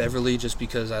Beverly, just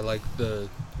because I like the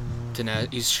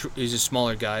he's a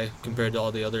smaller guy compared to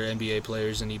all the other NBA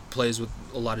players, and he plays with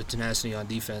a lot of tenacity on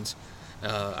defense.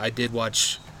 When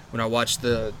I watched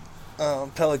the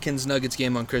Pelicans Nuggets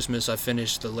game on Christmas, I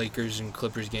finished the Lakers and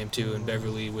Clippers game too, and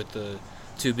Beverly with the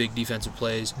 2 big defensive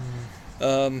plays.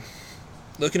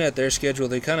 Looking at their schedule,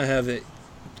 they kind of have it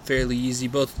fairly easy.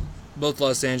 Both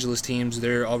Los Angeles teams,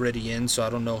 they're already in, so I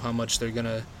don't know how much they're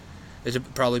gonna.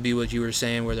 It'd probably be what you were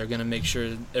saying, where they're going to make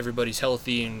sure everybody's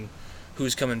healthy and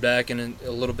who's coming back and a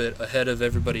little bit ahead of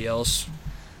everybody else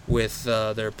with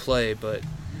their play. But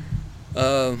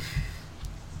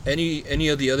any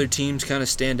of the other teams kind of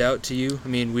stand out to you? I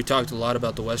mean, we talked a lot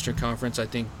about the Western Conference. I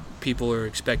think people are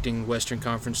expecting Western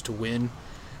Conference to win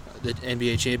the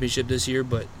NBA championship this year,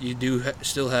 but you do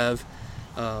still have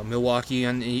Milwaukee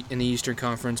in the Eastern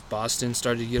Conference. Boston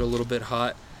started to get a little bit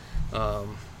hot.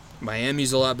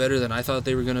 Miami's a lot better than I thought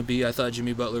they were going to be. I thought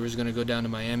Jimmy Butler was going to go down to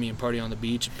Miami and party on the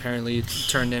beach. Apparently it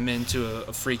turned him into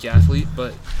a freak athlete.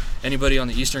 But anybody on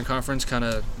the Eastern Conference kind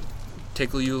of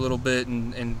tickle you a little bit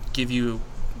and give you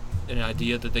an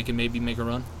idea that they can maybe make a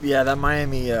run? Yeah, that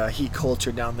Miami Heat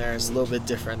culture down there is a little bit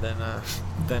different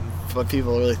than what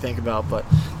people really think about. But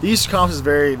the Eastern Conference is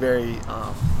very, very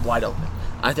wide open.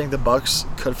 I think the Bucks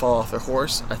could fall off their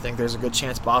horse. I think there's a good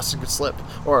chance Boston could slip,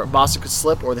 or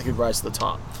they could rise to the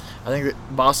top. I think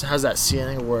that Boston has that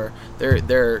ceiling where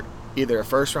they're either a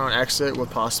first-round exit with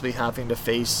possibly having to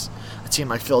face a team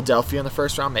like Philadelphia in the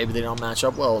first round. Maybe they don't match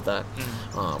up well with that,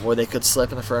 where they could slip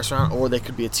in the first round, or they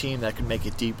could be a team that could make a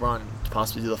deep run and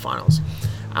possibly do the finals.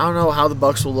 I don't know how the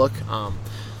Bucks will look.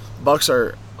 Bucks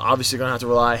are obviously going to have to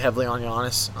rely heavily on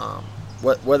Giannis.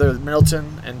 Whether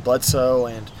Middleton and Bledsoe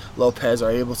and Lopez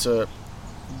are able to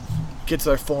get to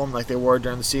their form like they were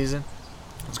during the season,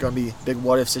 it's going to be a big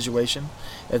what-if situation.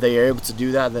 If they are able to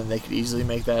do that, then they could easily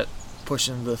make that push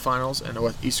into the finals and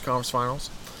the Eastern Conference Finals.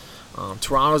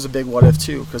 Toronto's a big what-if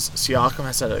too, because Siakam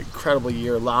has had an incredible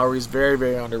year. Lowry's very,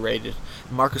 very underrated.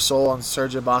 Marcus Gasol and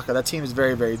Serge Ibaka, that team is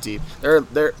very, very deep.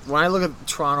 When I look at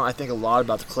Toronto, I think a lot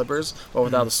about the Clippers, but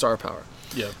without the star power.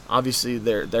 Yeah. Obviously,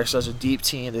 they're such a deep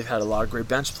team. They've had a lot of great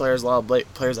bench players, a lot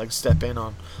of players that can step in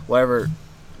on whatever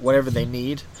they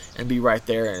need and be right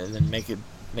there and then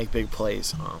make big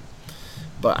plays.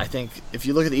 But I think if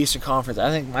you look at the Eastern Conference,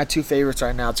 I think my 2 favorites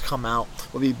right now to come out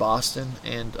would be Boston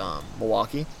and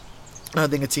Milwaukee. I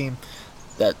think a team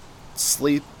that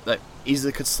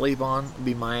easily could sleep on would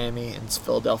be Miami and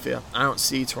Philadelphia. I don't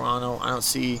see Toronto. I don't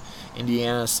see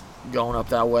Indiana going up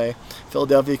that way.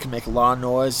 Philadelphia can make a lot of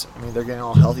noise. I mean, they're getting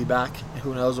all healthy back.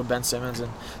 Who knows what Ben Simmons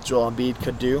and Joel Embiid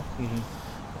could do.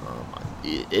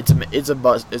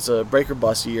 it's a break or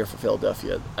bust year for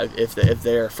Philadelphia. If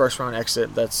their first round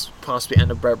exit, that's possibly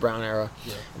end of Brett Brown era.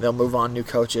 Yeah. And they'll move on new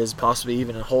coaches, possibly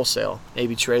even in wholesale,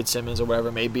 maybe trade Simmons or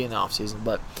whatever, maybe in the offseason.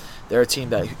 But they're a team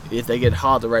that if they get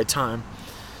hot at the right time,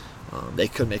 they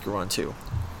could make a run too.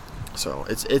 So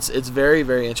it's very,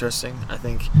 very interesting. I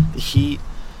think the Heat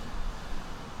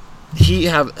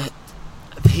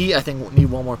I think need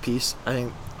one more piece. I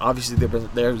think obviously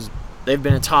they've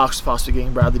been in talks, possibly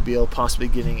getting Bradley Beal, possibly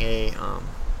getting a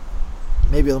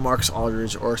maybe LaMarcus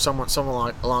Aldridge or someone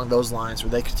along those lines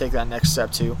where they could take that next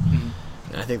step too.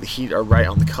 Mm-hmm. And I think the Heat are right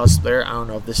on the cusp there. I don't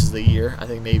know if this is the year. I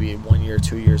think maybe 1 year,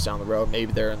 2 years down the road,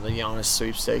 maybe they're in the Giannis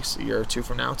sweepstakes a year or two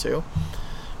from now too.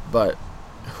 But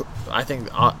I think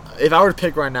if I were to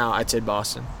pick right now, I'd say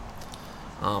Boston.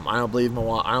 I don't believe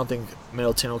Milwaukee. I don't think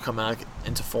Middleton will come back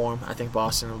into form. I think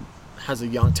Boston has a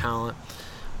young talent.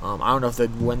 I don't know if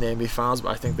they'd win the NBA Finals, but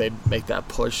I think they'd make that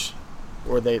push,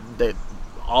 or they'd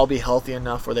all be healthy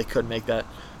enough where they could make that.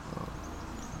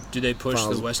 Do they push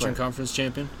Finals the Western play. Conference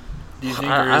champion? Do you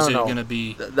think, I or is don't it know. going to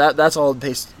be? That's all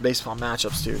based on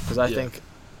matchups too, because I think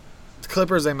the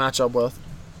Clippers they match up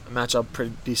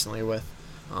pretty decently with.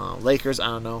 Lakers, I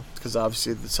don't know, because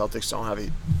obviously the Celtics don't have a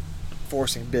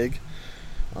forcing big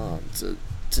to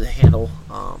handle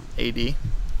AD.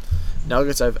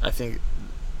 Nuggets, I think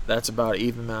that's about an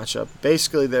even matchup.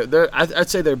 Basically, I'd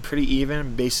say they're pretty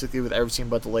even, basically with every team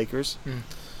but the Lakers.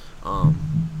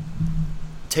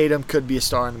 Tatum could be a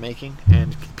star in the making,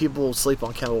 and people will sleep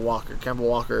on Kemba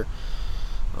Walker.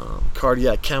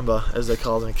 Cardiac Kemba, as they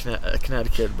call him in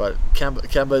Connecticut, but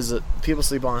Kemba is people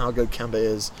sleep on how good Kemba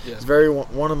is. Yeah. He's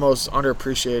one of the most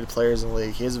underappreciated players in the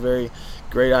league. He has a very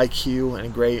great IQ and a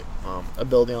great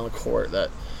ability on the court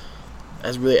that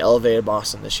has really elevated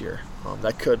Boston this year.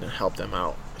 That could help them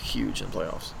out huge in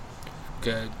playoffs.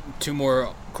 Okay, 2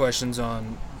 more questions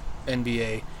on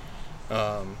NBA.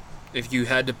 If you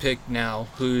had to pick now,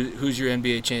 who's your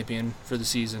NBA champion for the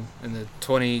season in the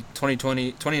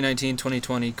 2019-2020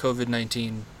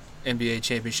 COVID-19 NBA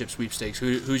championship sweepstakes?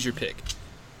 Who's your pick?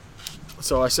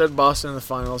 So I said Boston in the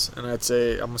finals, and I'm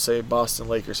gonna say Boston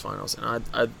Lakers finals, and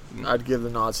I'd give the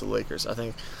nod to the Lakers. I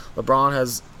think LeBron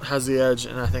has the edge,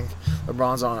 and I think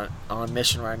LeBron's on a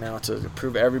mission right now to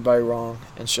prove everybody wrong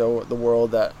and show the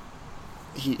world that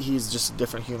he's just a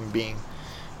different human being.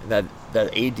 And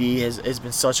that AD has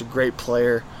been such a great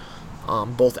player,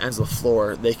 both ends of the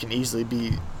floor. They can easily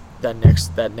be that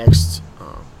next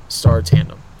star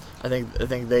tandem. I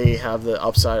think they have the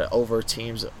upside over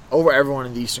everyone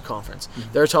in the Eastern Conference.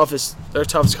 Mm-hmm. Their toughest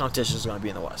competition is going to be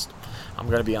in the West. I'm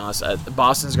going to be honest.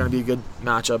 Boston's going to be a good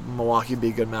matchup. Milwaukee will be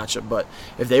a good matchup. But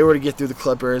if they were to get through the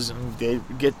Clippers and they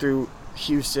get through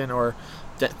Houston or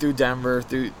through Denver,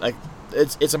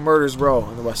 it's a murder's row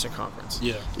in the Western Conference.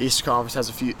 Yeah. The Eastern Conference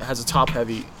has a top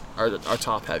heavy, are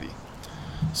top heavy.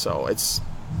 So I'd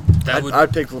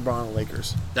pick LeBron and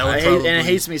Lakers. And it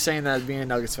hates me saying that being a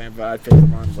Nuggets fan, but I'd pick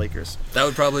LeBron and Lakers. That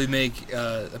would probably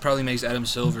makes Adam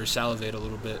Silver salivate a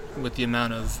little bit with the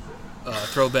amount of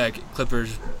throwback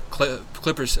Lakers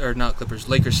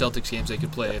Celtics games they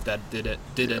could play if that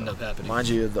did end up happening. Mind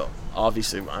you, though,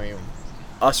 obviously, I mean,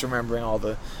 us remembering all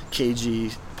the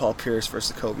KG, Paul Pierce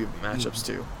versus Kobe matchups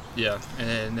too. Yeah,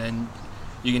 and then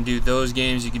you can do those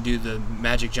games. You can do the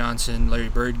Magic Johnson, Larry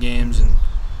Bird games, and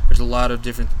there's a lot of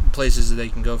different places that they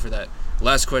can go for that.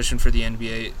 Last question for the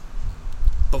NBA.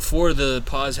 Before the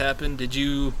pause happened,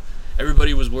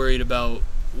 everybody was worried about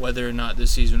whether or not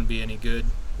this season would be any good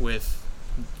with,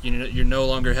 you're no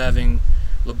longer having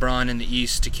LeBron in the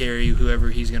East to carry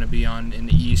whoever he's going to be on in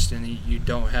the East, and you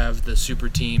don't have the super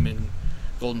team in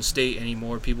Golden State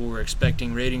anymore. People were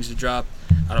expecting ratings to drop.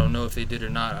 I don't know if they did or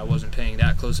not. I wasn't paying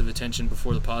that close of attention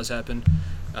before the pause happened.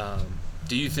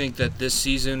 Do you think that this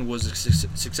season was a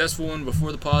successful one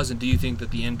before the pause, and do you think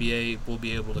that the NBA will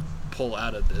be able to pull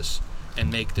out of this and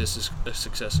make this a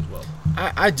success as well?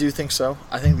 I do think so.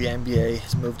 I think the NBA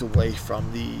has moved away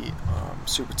from the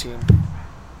super team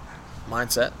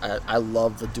mindset. I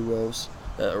love the duos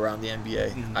that are around the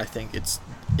NBA. Mm-hmm. I think it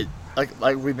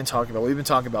like we've been talking about. We've been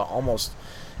talking about almost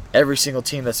every single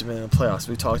team that's been in the playoffs.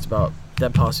 We talked about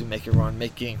them possibly making a run,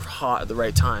 getting hot at the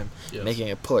right time,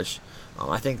 making a push.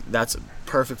 I think that's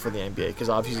perfect for the NBA because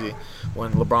obviously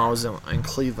when LeBron was in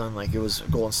Cleveland, it was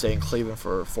Golden State and Cleveland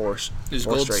for four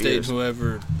Golden straight State years.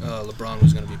 Whoever LeBron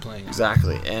was going to be playing.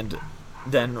 Exactly, and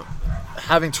then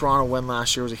having Toronto win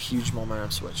last year was a huge momentum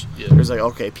switch. Yeah. It was like,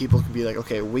 okay, people can be like,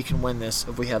 okay, we can win this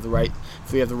if we have the right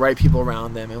people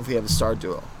around them and if we have the star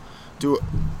duo.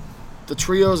 The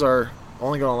trios are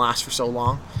only going to last for so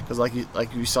long because like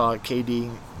you saw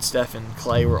KD, Steph, and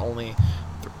Clay were only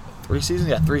 3 seasons?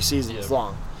 Yeah, 3 seasons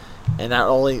long. and that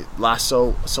only lasts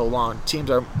so long. Teams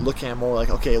are looking at more like,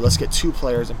 okay, let's get 2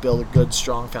 players and build a good,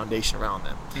 strong foundation around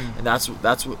them, and that's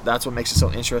what makes it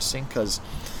so interesting because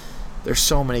there's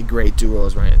so many great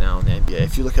duos right now in the NBA.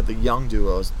 If you look at the young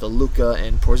duos, the Luka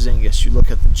and Porzingis, you look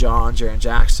at the Jaren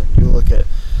Jackson, you look at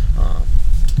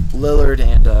Lillard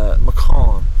and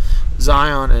McCollum,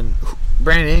 Zion and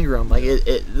Brandon Ingram. Like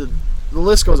the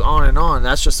list goes on and on.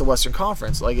 That's just the Western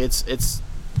Conference. Like it's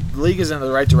the league is in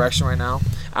the right direction right now.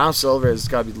 Adam Silver has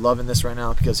got to be loving this right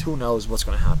now because who knows what's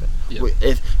going to happen. Yep.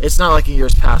 If it's not like in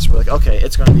years past, we're like, okay,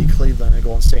 it's going to be Cleveland and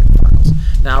Golden State in the finals.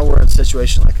 Now we're in a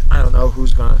situation like I don't know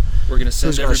who's going to. We're going to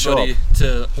send everybody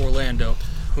to Orlando.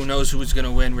 Who knows who's going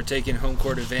to win? We're taking home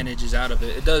court advantages out of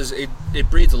it. It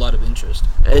breeds a lot of interest.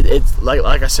 It's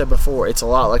like I said before. It's a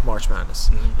lot like March Madness.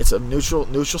 Mm-hmm. It's a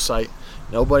neutral site.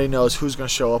 Nobody knows who's going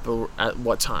to show up at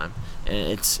what time,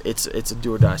 and it's a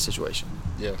do or die situation.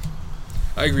 Yeah,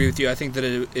 I agree with you. I think that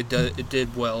it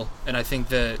did well, and I think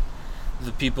that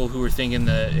the people who were thinking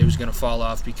that it was going to fall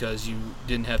off because you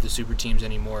didn't have the super teams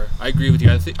anymore, I agree with you.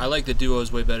 I like the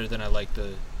duos way better than I like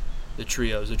the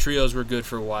trios. The trios were good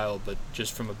for a while, but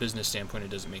just from a business standpoint, it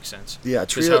doesn't make sense. Yeah,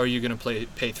 because how are you going to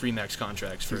pay 3 max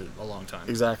contracts for a long time?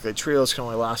 Exactly. Trios can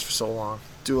only last for so long.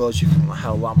 Duos, you can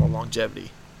have a lot more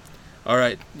longevity. All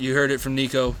right, you heard it from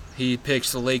Nico. He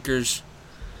picks the Lakers,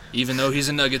 even though he's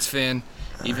a Nuggets fan,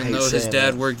 even though his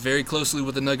dad worked very closely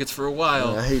with the Nuggets for a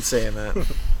while. I hate saying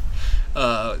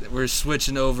that. We're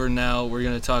switching over now. We're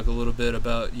going to talk a little bit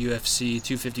about UFC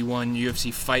 251,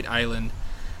 UFC Fight Island.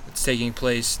 It's taking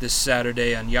place this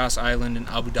Saturday on Yas Island in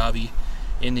Abu Dhabi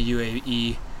in the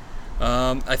UAE.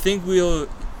 I think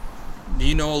do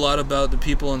you know a lot about the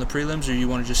people in the prelims, or you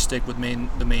want to just stick with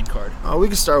the main card? We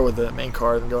can start with the main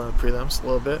card and go into the prelims a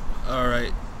little bit. All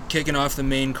right. Kicking off the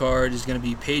main card is going to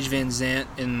be Paige Van Zandt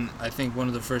in, I think, one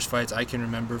of the first fights I can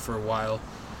remember for a while.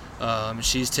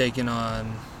 She's taking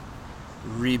on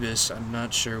Rebus. I'm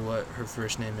not sure what her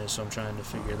first name is, so I'm trying to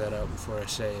figure that out before I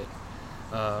say it.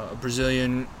 A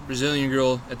Brazilian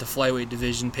girl at the flyweight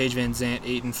division. Paige Van Zandt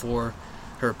 8-4.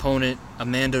 Her opponent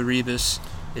Amanda Rebus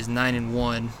is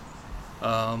 9-1.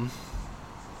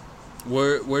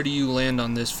 Where do you land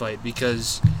on this fight?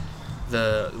 Because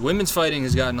the women's fighting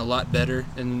has gotten a lot better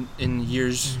in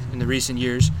the recent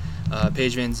years.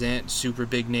 Paige Van Zandt, super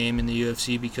big name in the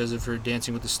UFC because of her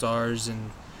Dancing with the Stars,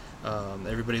 and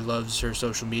everybody loves her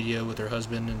social media with her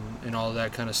husband and all of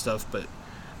that kind of stuff. But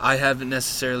I haven't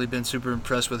necessarily been super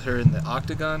impressed with her in the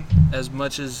octagon as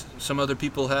much as some other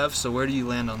people have. So where do you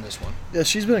land on this one? Yeah,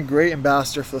 she's been a great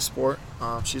ambassador for the sport.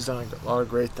 She's done a lot of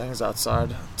great things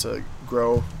outside to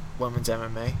grow women's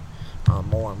MMA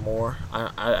more and more.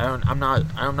 I'm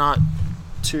not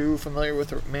too familiar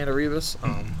with Amanda Rebus.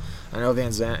 I know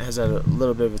Van Zandt has had a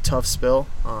little bit of a tough spill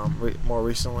more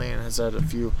recently and has had a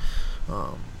few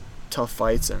tough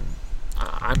fights, and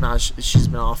I'm not. She's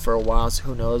been off for a while, so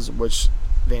who knows which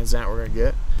Van Zandt we're gonna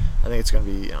get. I think it's gonna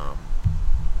be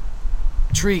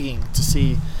intriguing to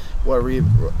see what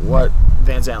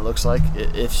Van Zandt looks like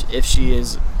if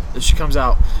she comes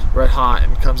out red hot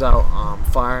and comes out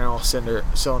firing all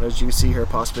cylinders. You see her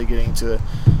possibly getting into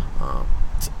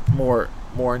more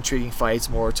intriguing fights,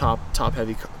 more top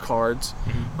heavy cards.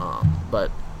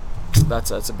 But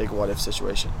that's a big what if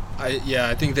situation.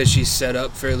 I think that she's set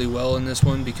up fairly well in this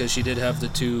one because she did have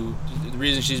the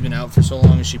reason she's been out for so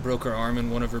long is she broke her arm in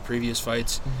one of her previous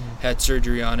fights, had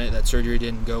surgery on it. That surgery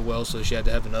didn't go well, so she had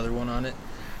to have another one on it.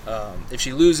 If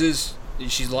she loses,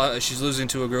 she's losing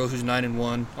to a girl who's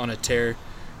 9-1 on a tear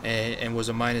and was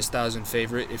a -1,000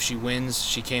 favorite. If she wins,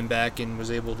 she came back and was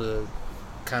able to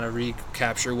kind of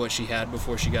recapture what she had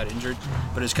before she got injured.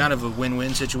 But it's kind of a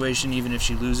win-win situation even if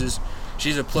she loses.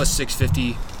 She's a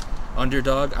 +650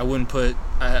 underdog.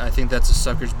 I think that's a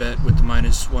sucker's bet with the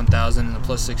 -1,000 and the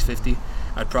 +650.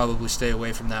 I'd probably stay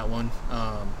away from that one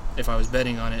if I was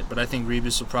betting on it. But I think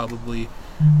Rebus will probably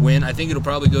win. I think it'll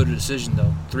probably go to decision,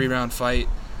 though. 3-round fight.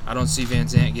 I don't see Van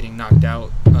Zandt getting knocked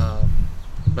out.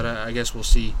 But I guess we'll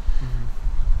see.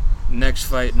 Next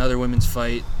fight, another women's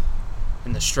fight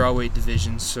in the strawweight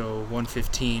division, so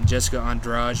 115. Jessica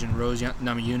Andrade and Rose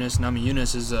Namajunas.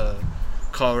 Namajunas is a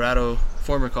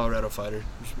former Colorado fighter.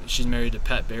 She's married to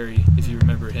Pat Barry, if you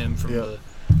remember him from the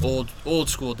old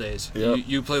school days. Yep.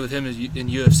 You play with him in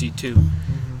UFC too.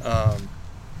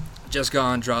 Jessica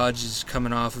Andrade is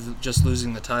coming off of just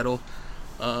losing the title.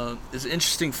 It's an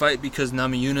interesting fight because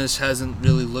Namajunas hasn't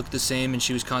really looked the same, and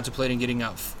she was contemplating getting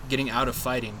out of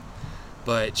fighting.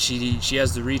 But she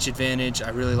has the reach advantage. I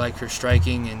really like her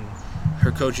striking, and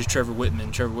her coach is Trevor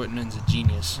Whitman. Trevor Whitman's a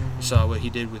genius. You saw what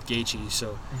he did with Gaethje.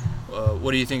 So,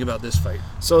 what do you think about this fight?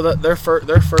 So their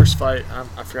first fight,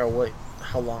 I forgot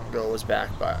how long ago it was back,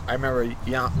 but I remember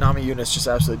Namajunas just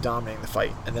absolutely dominating the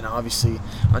fight, and then obviously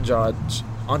Andrade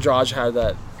had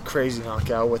that crazy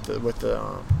knockout with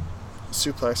the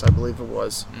suplex, I believe it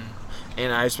was,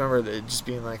 and I just remember it just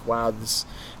being like, wow, this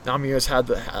Namajunas had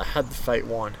the fight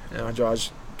won, and Andrade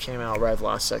came out right at the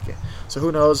last second. So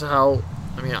who knows how?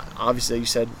 I mean, obviously you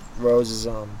said Rose is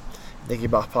thinking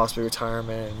about possibly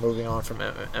retirement and moving on from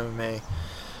MMA.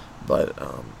 But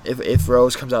if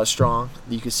Rose comes out strong,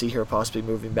 you could see her possibly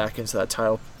moving back into that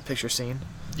title picture scene.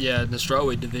 Yeah, the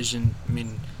strawweight division, I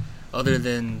mean, other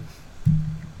than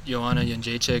Joanna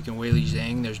Jędrzejczyk and Weili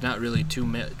Zhang, there's not really too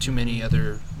many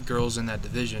other girls in that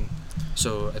division.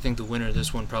 So I think the winner of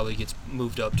this one probably gets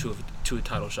moved up to a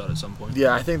title shot at some point.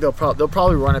 Yeah, I think they'll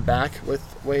probably run it back with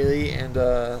Weili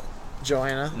and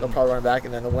Joanna. They'll probably run it back,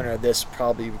 and then the winner of this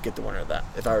probably would get the winner of that,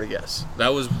 if I were to guess.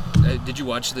 That was. Did you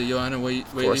watch the Joanna Weili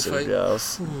fight? Yeah, it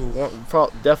was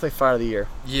definitely fight of the year.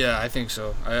 Yeah, I think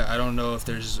so. I don't know if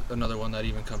there's another one that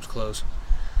even comes close.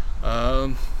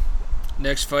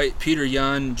 Next fight, Peter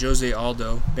Yan, Jose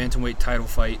Aldo, bantamweight title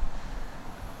fight.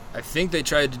 I think they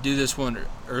tried to do this one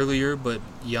earlier, but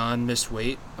Yan missed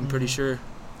weight, I'm pretty sure.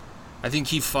 I think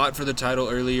he fought for the title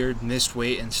earlier, missed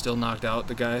weight, and still knocked out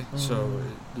the guy. So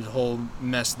the whole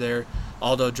mess there.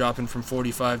 Aldo dropping from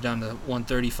 45 down to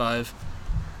 135.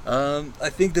 I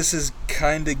think this is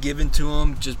kind of given to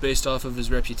him just based off of his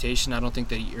reputation. I don't think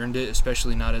that he earned it,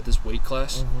 especially not at this weight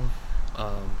class.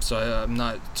 So I'm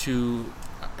not too...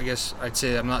 I guess I'd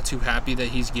say I'm not too happy that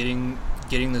he's getting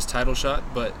this title shot,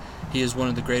 but he is one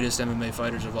of the greatest MMA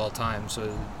fighters of all time,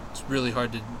 so it's really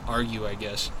hard to argue, I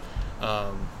guess.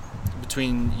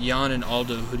 Between Yan and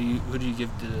Aldo, who do you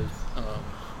give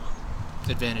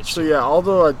the advantage to? So yeah,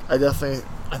 Aldo,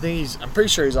 I'm pretty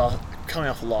sure he's coming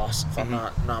off a loss, if I'm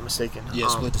not mistaken. Yeah,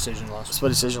 split decision loss.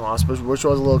 Split decision loss, which was a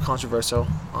little controversial.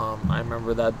 I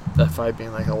remember that fight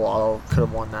being like, Aldo could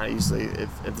have won that easily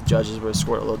if the judges would have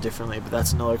scored it a little differently, but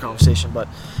that's another conversation. But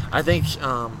I think,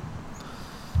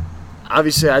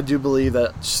 obviously, I do believe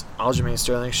that Aljamain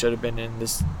Sterling should have been in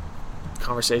this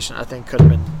conversation. I think could have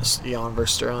been Yan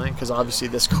versus Sterling, because obviously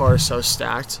this card is so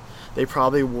stacked. They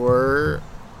probably were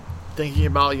thinking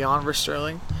about Yan versus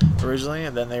Sterling originally,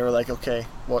 and then they were like, okay,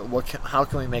 how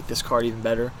can we make this card even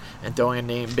better? And throwing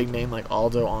a big name like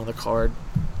Aldo on the card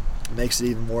makes it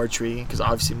even more intriguing, because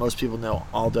obviously most people know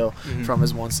Aldo from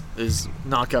his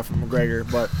knockout from McGregor,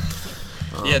 but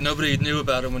yeah, nobody knew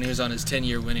about him when he was on his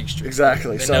 10-year winning streak.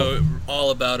 Exactly. They know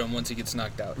all about him once he gets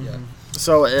knocked out. Yeah.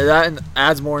 So that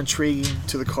adds more intriguing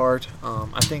to the card.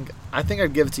 I think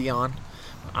I'd give it to Yan,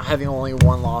 having only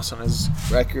one loss on his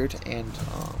record, and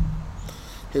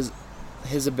his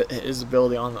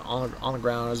ability on the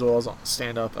ground as well as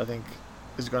stand up, I think,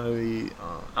 is going to be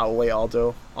outweigh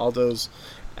Aldo. Aldo's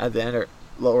at the end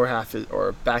lower half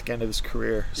or back end of his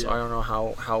career, so I don't know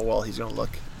how well he's going to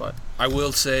look. But I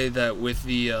will say that with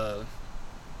the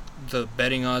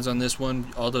betting odds on this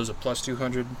one, Aldo's a plus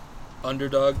 200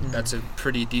 underdog. That's a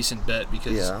pretty decent bet,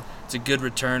 because it's a good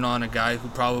return on a guy who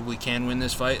probably can win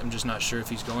this fight. I'm just not sure if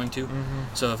he's going to.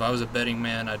 So if I was a betting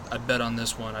man, I'd bet on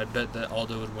this one. I'd bet that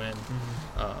Aldo would win.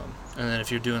 And then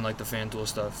if you're doing like the FanDuel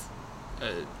stuff,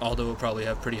 Aldo will probably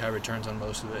have pretty high returns on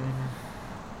most of it.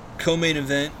 Co-main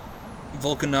event,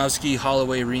 Volkanovski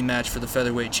Holloway rematch for the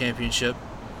featherweight championship.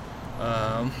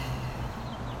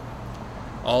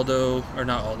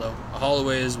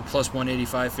 Holloway is a plus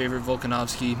 185 favorite.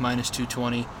 Volkanovski minus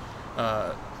 220.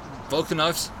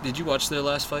 Volkanovski, did you watch their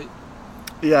last fight?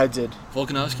 Yeah, I did.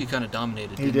 Volkanovski kind of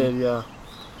dominated. He did, yeah.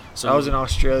 So I was in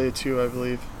Australia too, I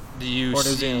believe. Do you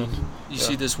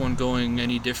see this one going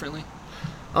any differently?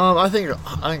 I think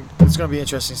it's going to be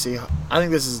interesting to see. I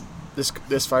think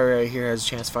this fight right here has a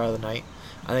chance to fight of the night.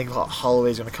 I think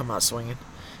Holloway's going to come out swinging.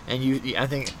 And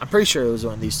I'm pretty sure it was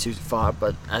when these two fought,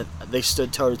 but they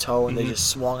stood toe to toe and they just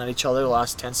swung at each other the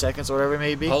last 10 seconds or whatever it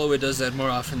may be. Holloway does that more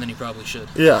often than he probably should.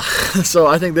 Yeah, so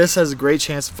I think this has a great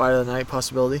chance to fight of the night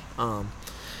possibility.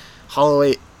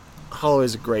 Holloway's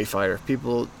a great fighter.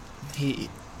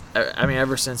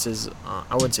 Ever since his,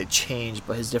 I wouldn't say change,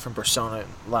 but his different persona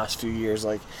the last few years,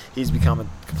 like, he's become a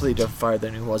completely different fighter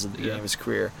than he was at the beginning of his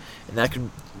career, and that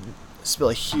can still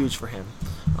huge for him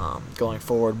going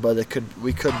forward, but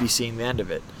we could be seeing the end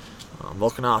of it.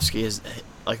 Volkanovski is,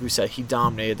 like we said, he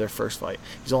dominated their first fight.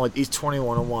 He's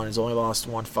 21-1. He's only lost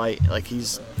one fight. Like,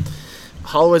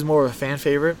 Holloway's more of a fan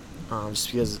favorite,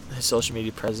 just because of his social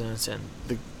media presence and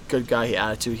the good guy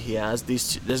attitude he has.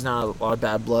 There's not a lot of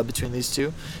bad blood between these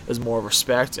two. There's more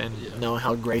respect and knowing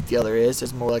how great the other is.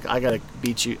 It's more like, I gotta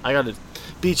beat you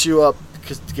up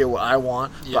to get what I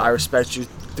want, but I respect you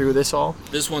through this all.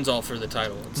 This one's all for the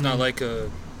title. It's not like a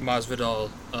Masvidal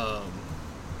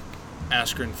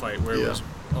Askren fight where it was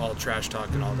all trash talk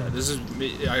and all that.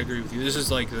 I agree with you. This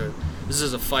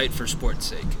is a fight for sport's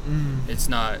sake. It's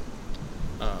not,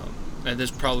 and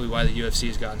this is probably why the UFC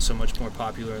has gotten so much more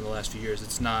popular in the last few years.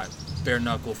 It's not bare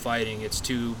knuckle fighting. It's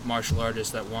two martial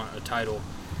artists that want a title,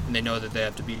 and they know that they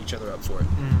have to beat each other up for it.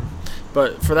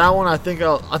 But for that one, I think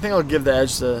I'll give the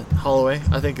edge to Holloway.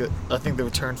 I think the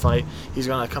return fight, he's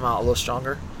gonna come out a little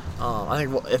stronger. I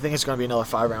think it's gonna be another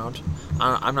 5-round.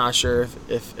 I'm not sure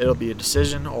if it'll be a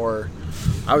decision, or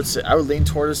I would lean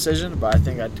toward a decision, but I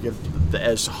think I'd give the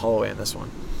edge to Holloway in this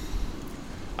one.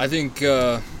 I think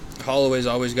Holloway's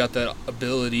always got that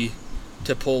ability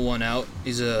to pull one out.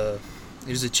 He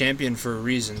was a champion for a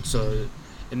reason, so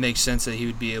it makes sense that he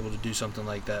would be able to do something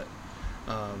like that.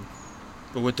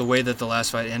 But with the way that the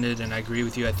last fight ended, and I agree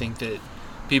with you, I think that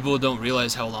people don't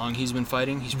realize how long he's been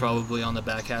fighting. He's probably on the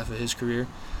back half of his career,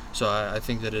 so I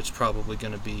think that it's probably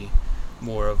going to be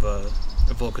more of a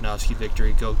Volkanovski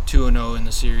victory. Go 2-0 in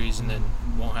the series, and then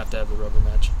won't have to have a rubber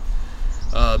match.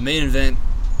 Main event,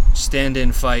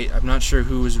 stand-in fight. I'm not sure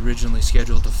who was originally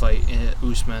scheduled to fight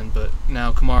Usman, but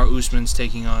now Kamaru Usman's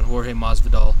taking on Jorge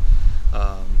Masvidal,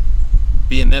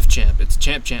 BMF champ. It's a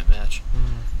champ match.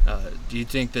 Do you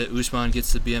think that Usman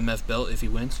gets the BMF belt if he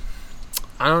wins?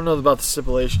 I don't know about the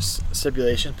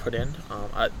stipulation put in.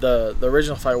 The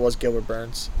original fight was Gilbert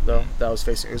Burns, though. That was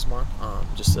facing Usman.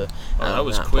 That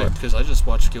was quick, because I just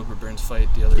watched Gilbert Burns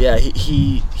fight the other day. Yeah,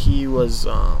 he was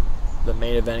the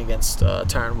main event against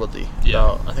Tyron Woodley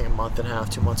about, I think, a month and a half,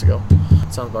 2 months ago.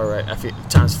 Sounds about right. I feel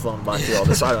time's flown by through all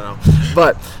this. I don't know.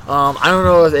 But I don't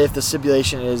know if the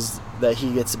stipulation is that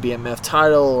he gets the BMF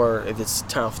title, or if it's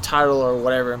title or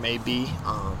whatever it may be.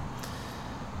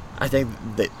 I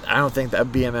don't think that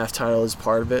BMF title is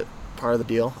part of the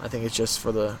deal. I think it's just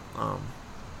for the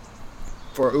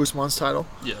for Usman's title.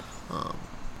 Yeah.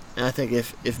 And I think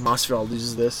if Masvidal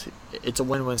loses this, it's a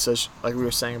win-win situation. Like we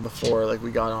were saying before, like we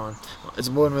got on, it's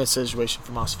a win-win situation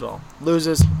for Masvidal.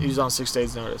 Loses, he's on 6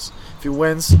 days' notice. If he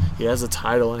wins, he has the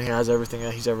title and he has everything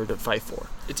that he's ever to fight for.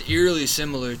 It's eerily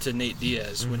similar to Nate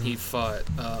Diaz when he fought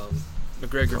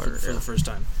McGregor for the first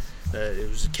time. It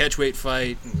was a catchweight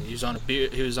fight. He was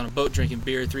on a boat drinking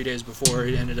beer 3 days before.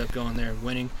 He ended up going there and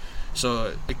winning.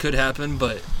 So it could happen,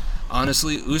 but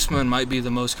honestly, Usman might be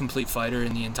the most complete fighter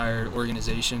in the entire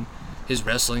organization. His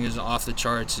wrestling is off the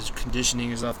charts. His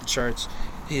conditioning is off the charts.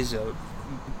 He's an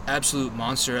absolute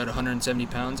monster at 170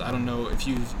 pounds. I don't know if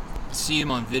you see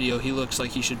him on video. He looks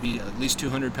like he should be at least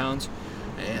 200 pounds.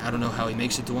 And I don't know how he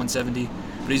makes it to 170.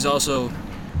 But he's also,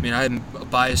 I mean, I'm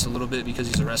biased a little bit because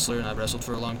he's a wrestler and I've wrestled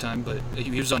for a long time. But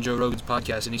he was on Joe Rogan's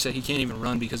podcast and he said he can't even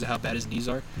run because of how bad his knees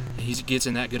are. And he gets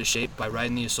in that good a shape by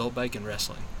riding the assault bike and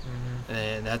wrestling.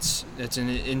 And that's an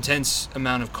intense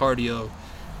amount of cardio,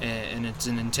 and it's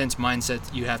an intense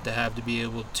mindset you have to be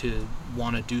able to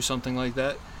want to do something like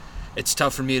that. It's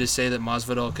tough for me to say that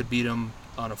Masvidal could beat him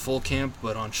on a full camp,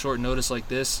 but on short notice like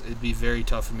this, it'd be very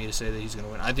tough for me to say that he's going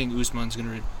to win. I think Usman's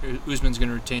going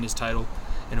to retain his title,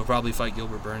 and he'll probably fight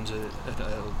Gilbert Burns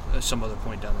at some other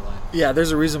point down the line. Yeah,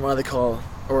 there's a reason why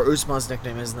Usman's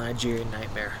nickname is Nigerian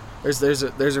Nightmare. There's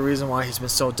a reason why he's been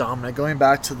so dominant. Going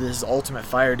back to his Ultimate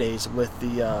Fire days with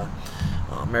the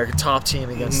American Top Team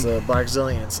against the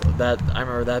Blackzilians, I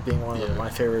remember that being one of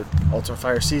my favorite Ultimate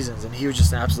Fire seasons, and he was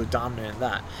just an absolute dominant in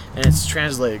that. And it's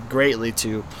translated greatly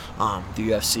to the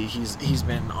UFC. He's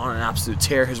been on an absolute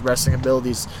tear. His wrestling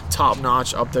ability's top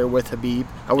notch, up there with Khabib.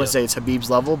 I wouldn't say it's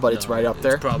Khabib's level, but it's right up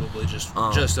there. It's probably just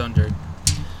under.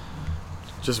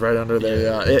 Just right under there,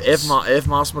 yeah. If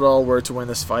Masvidal were to win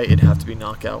this fight, it'd have to be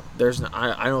knockout.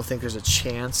 I don't think there's a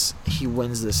chance he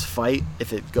wins this fight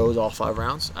if it goes all 5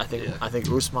 rounds. I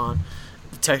think Usman,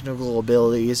 the technical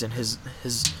abilities and his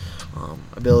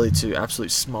ability to absolutely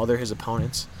smother his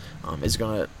opponents, is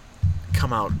gonna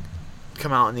come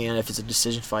out in the end if it's a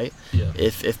decision fight. Yeah.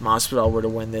 If Masvidal were to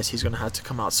win this, he's going to have to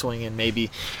come out swinging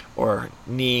maybe, or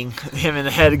kneeing him in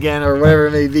the head again, or whatever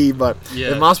it may be. But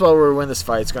if Masvidal were to win this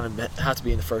fight, it's going to have to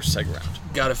be in the first or second round.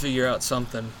 Got to figure out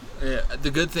something. The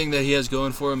good thing that he has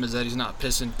going for him is that he's not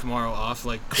pissing Kamaru off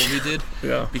like Colby did.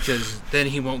 Yeah. Because then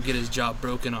he won't get his jaw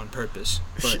broken on purpose.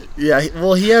 But yeah,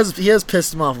 well, he has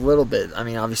pissed him off a little bit. I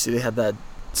mean, obviously they had that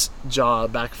jaw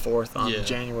back and forth on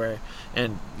January,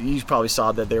 and you probably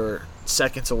saw that they were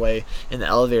seconds away in the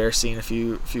elevator scene a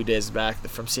few days back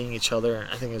from seeing each other.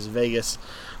 I think it was Vegas,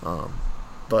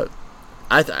 but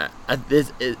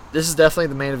this is definitely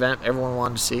the main event everyone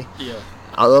wanted to see. Yeah.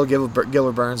 Although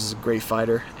Gilbert Burns is a great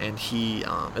fighter and he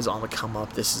is on the come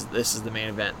up, this is the main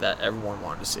event that everyone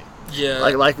wanted to see. Yeah.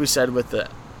 Like we said with the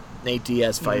Nate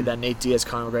Diaz fight, that Nate Diaz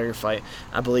Conor McGregor fight,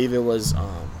 I believe it was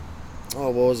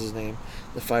what was his name?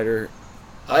 The fighter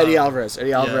Eddie Alvarez. Eddie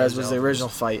yeah, Alvarez Eddie was the Alvarez. original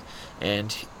fight,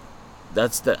 and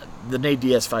that's the Nate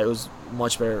Diaz fight was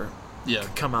much better. Yeah,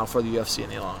 Come out for the UFC in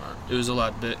the long run. it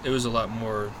was a lot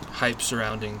more hype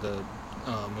surrounding the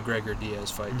McGregor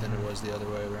Diaz fight than it was the other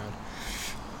way around.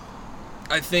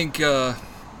 I think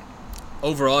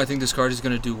overall, I think this card is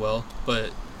going to do well,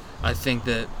 but I think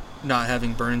that not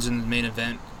having Burns in the main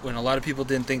event, when a lot of people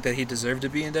didn't think that he deserved to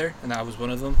be in there, and I was one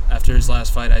of them. After his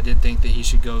last fight, I did think that he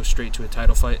should go straight to a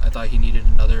title fight. I thought he needed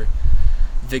another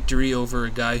victory over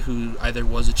a guy who either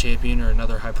was a champion or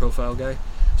another high-profile guy.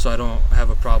 So I don't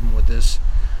have a problem with this.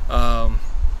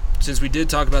 Since we did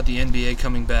talk about the NBA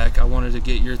coming back, I wanted to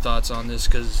get your thoughts on this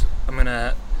because when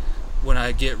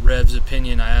I get Rev's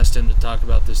opinion, I asked him to talk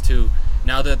about this too.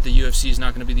 Now that the UFC is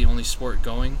not going to be the only sport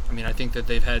going, I think that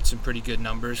they've had some pretty good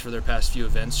numbers for their past few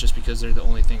events just because they're the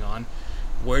only thing on.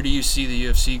 Where do you see the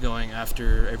UFC going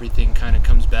after everything kind of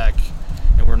comes back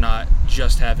and we're not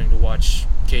just having to watch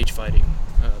cage fighting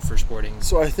for sporting?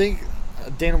 So I think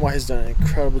Dana White has done an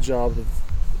incredible job of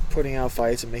putting out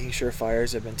fights and making sure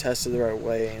fighters have been tested the right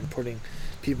way and putting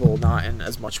people not in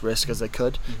as much risk as they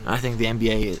could. Mm-hmm. And I think the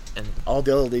NBA and all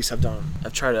the other leagues have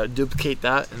tried to duplicate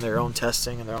that in their own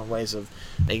testing and their own ways of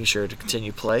making sure to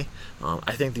continue play.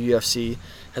 I think the UFC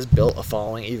has built a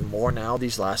following even more now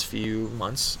these last few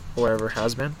months, or whatever it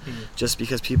has been, just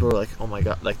because people are like, oh my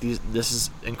god, like this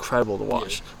is incredible to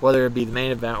watch. Yeah. Whether it be the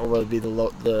main event or whether it be the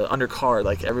undercard,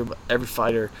 like every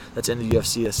fighter that's in the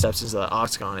UFC that steps into the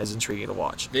octagon is intriguing to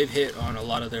watch. They've hit on a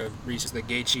lot of their recent, the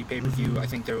Gaethje pay-per-view. I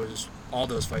think all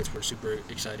those fights were super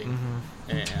exciting,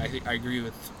 and I agree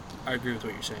with what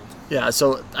you're saying. Yeah,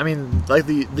 so I mean, like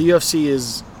the UFC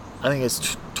is, I think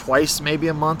it's twice maybe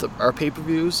a month our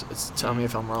pay-per-views. Tell me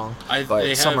if I'm wrong, but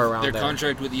They somewhere have around their there.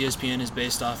 contract with ESPN is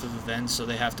based off of events, so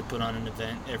they have to put on an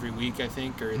event every week, I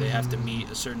think, or they have to meet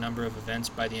a certain number of events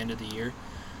by the end of the year.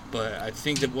 But I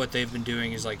think that what they've been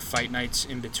doing is like fight nights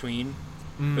in between,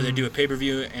 where they do a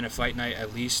pay-per-view and a fight night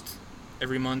at least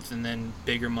every month, and then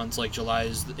bigger months like July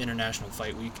is the International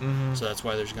Fight Week, so that's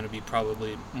why there's going to be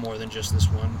probably more than just this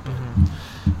one. But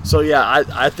So yeah,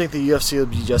 I think the UFC will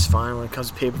be just fine when it comes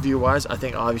to pay-per-view wise. I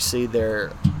think obviously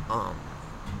they're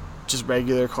just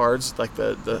regular cards, like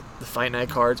the fight night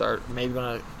cards, are maybe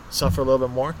going to suffer a little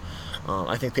bit more.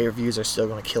 I think pay-per-views are still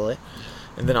going to kill it.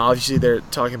 And then obviously they're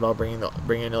talking about bringing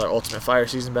another Ultimate Fighter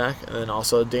season back, and then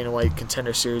also Dana White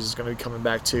Contender Series is going to be coming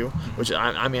back too, which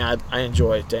I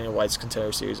enjoy Dana White's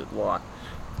Contender Series a lot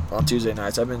on Tuesday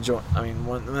nights. I've been enjoying.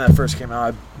 When that first came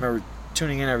out, I remember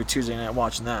tuning in every Tuesday night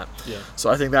watching that. yeah, So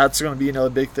I think that's going to be another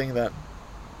big thing that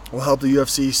will help the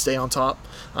UFC stay on top.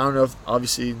 I don't know if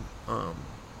obviously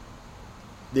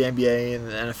the NBA and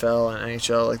the NFL and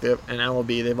NHL and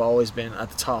MLB, they've always been at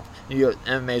the top.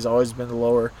 MMA's always been the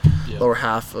lower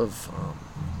half of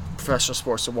professional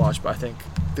sports to watch. But I think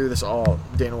through this all,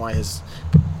 Dana White has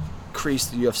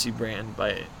increased the UFC brand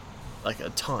by like a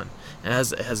ton, and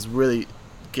has really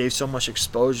gave so much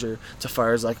exposure to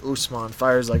fighters like Usman,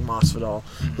 fighters like Masvidal,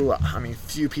 who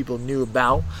few people knew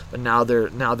about, but now they're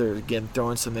getting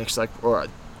thrown into the mix.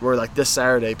 Or like this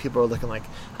Saturday, people are looking like,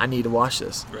 I need to watch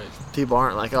this. right. People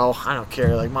aren't like, oh, I don't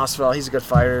care. Like Masvidal, he's a good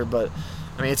fighter, but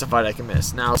it's a fight I can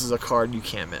miss. Now this is a card you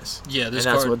can't miss. Yeah, and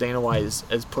that's what Dana White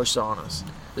has pushed on us.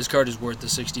 This card is worth the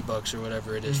 $60 or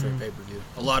whatever it is for a pay-per-view.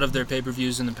 A lot of their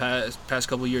pay-per-views in the past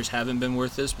couple of years haven't been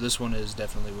worth this, but this one is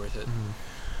definitely worth it.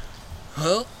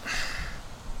 Well,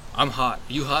 I'm hot.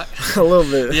 You hot? A little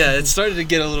bit. Yeah, it started to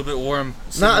get a little bit warm.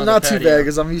 Not too bad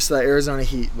because I'm used to that Arizona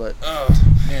heat, but Oh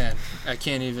man, I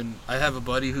can't even. I have a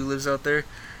buddy who lives out there,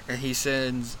 and he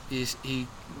sends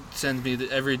me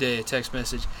every day a text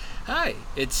message. Hi,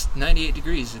 it's 98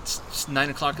 degrees. It's 9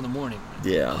 o'clock in the morning.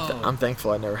 yeah, Oh. I'm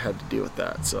thankful I never had to deal with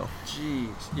that. So Jeez.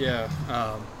 Yeah.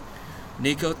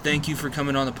 Nico, thank you for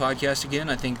coming on the podcast again.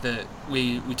 I think that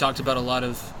we talked about a lot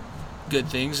of good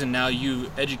things, and now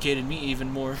you educated me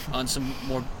even more on some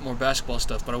more basketball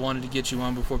stuff. But I wanted to get you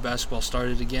on before basketball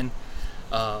started again.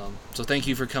 So thank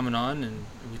you for coming on, and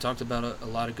we talked about a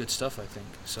lot of good stuff, I think.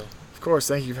 So of course,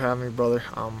 thank you for having me, brother.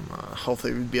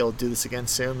 Hopefully we'll be able to do this again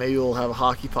soon. Maybe we'll have a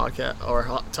hockey podcast or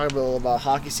talk a little about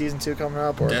hockey season 2 coming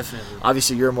up. Or definitely.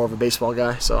 Obviously, you're more of a baseball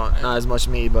guy, so not as much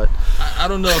me, but I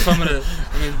don't know if I'm gonna.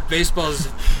 Baseball is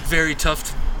very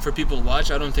tough for people to watch.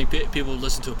 I don't think people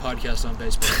listen to a podcast on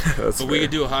baseball. That's But we fair.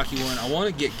 could do a hockey one. I want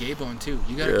to get Gabe on too.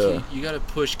 You gotta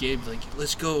push Gabe. Like,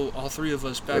 let's go, all three of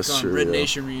us back That's on true, Red yeah.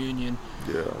 Nation reunion.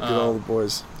 Yeah, get all the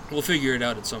boys. We'll figure it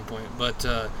out at some point. But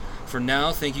for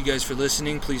now, thank you guys for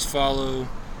listening. Please follow.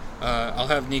 I'll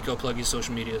have Nico plug his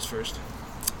social medias first.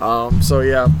 I'm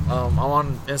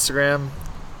on Instagram,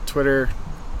 Twitter,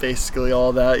 basically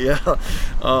all that. Yeah.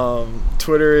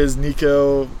 Twitter is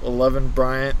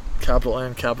Nico11Bryant, capital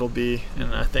N, capital B,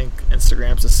 and I think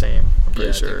Instagram's the same. I'm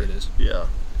pretty sure. I think it is. Yeah.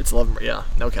 It's 11. Yeah.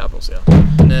 No capitals. Yeah.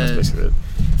 And That's then basically it.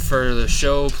 for the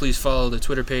show, please follow the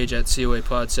Twitter page at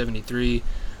COAPod73.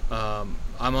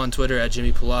 I'm on Twitter at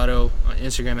Jimmy Pilato, on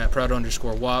Instagram at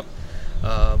Proud_WAP.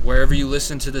 Wherever you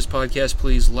listen to this podcast,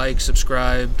 please like,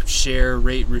 subscribe, share,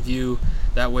 rate, review.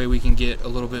 That way we can get a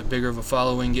little bit bigger of a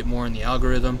following, get more in the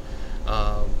algorithm.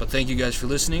 But thank you guys for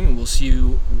listening, and we'll see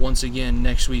you once again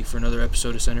next week for another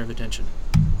episode of Center of Attention.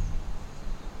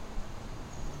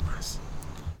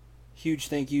 Huge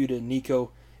thank you to Nico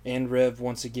and Rev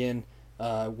once again.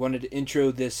 Wanted to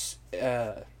intro this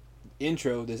outro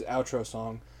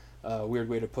song. Weird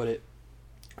way to put it.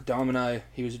 Dom and I,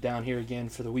 he was down here again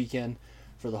for the weekend.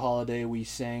 For the holiday, we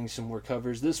sang some more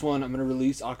covers. This one, I'm going to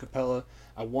release a cappella.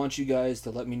 I want you guys to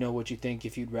let me know what you think.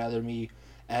 If you'd rather me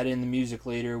add in the music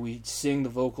later, we sing the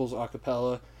vocals a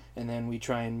cappella, and then we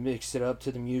try and mix it up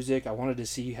to the music. I wanted to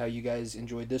see how you guys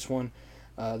enjoyed this one.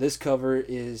 This cover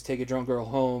is Take a Drunk Girl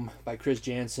Home by Chris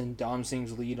Jansen. Dom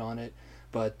sings lead on it.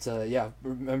 But yeah,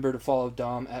 remember to follow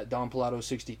Dom at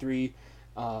DomPilato63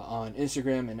 on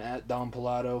Instagram and at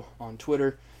DomPilato on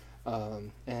Twitter.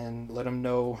 And let him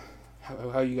know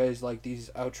how you guys like these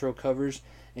outro covers.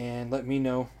 And let me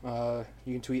know.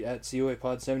 You can tweet at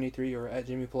COAPod73 or at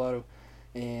Jimmy Pilato.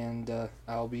 And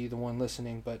I'll be the one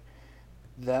listening. But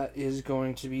that is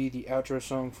going to be the outro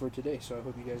song for today. So I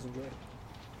hope you guys enjoy it.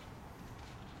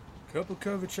 Couple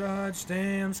cover charge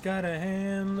stamps, got a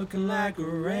hand looking like a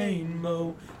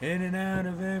rainbow, in and out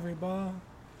of every bar,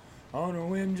 on a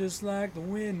whim just like the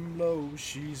wind blows.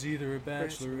 She's either a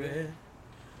bachelorette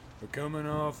or coming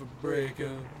off a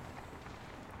breakup.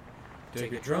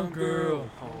 Take a drunk girl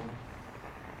home.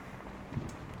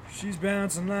 She's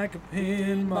bouncing like a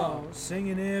pinball,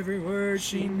 singing every word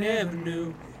she never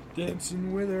knew,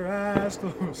 dancing with her eyes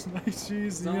closed like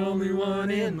she's the only one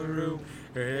in the room.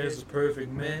 Her hair's a perfect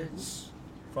mess,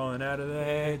 falling out of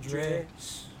that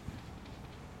dress.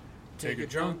 Take a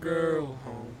drunk girl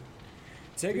home.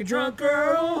 Take a drunk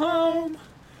girl home.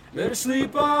 Let her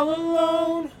sleep all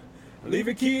alone. Leave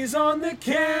her keys on the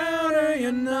counter,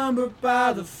 your number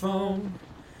by the phone.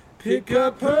 Pick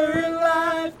up her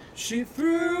life she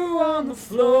threw on the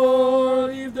floor.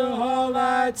 Leave the hall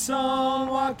lights on,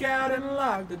 walk out and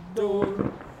lock the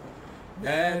door.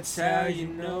 That's how you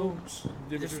know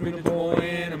the difference between a boy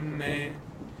and a man.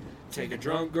 Take a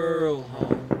drunk girl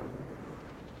home.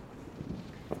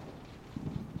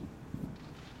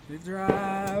 You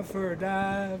drive for a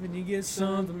dive and you get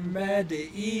something bad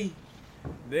to eat.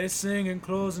 They're singing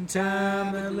closing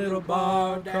time at a little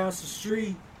bar across the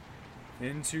street.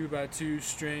 And 2 by 2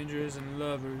 strangers and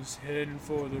lovers heading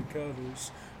for the covers,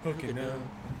 hooking up.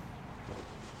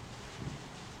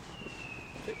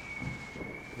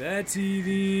 That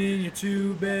TV in your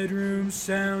 2-bedroom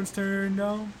sounds turned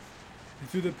on. And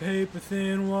through the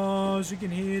paper-thin walls you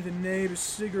can hear the neighbor's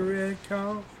cigarette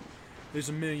cough. There's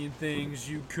a million things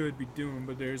you could be doing,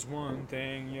 but there's one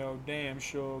thing you're damn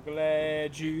sure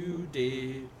glad you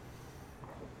did.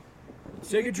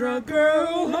 Take a drunk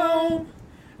girl home.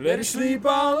 Let her sleep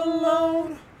all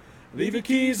alone. Leave her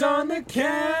keys on the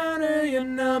counter, your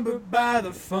number by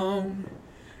the phone.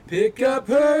 Pick up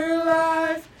her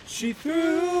life she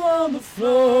threw on the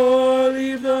floor.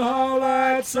 Leave the hall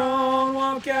lights on,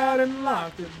 walk out and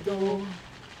lock the door.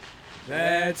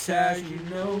 That's how you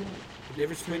know the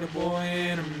difference between a boy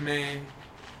and a man.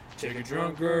 Take a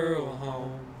drunk girl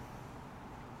home.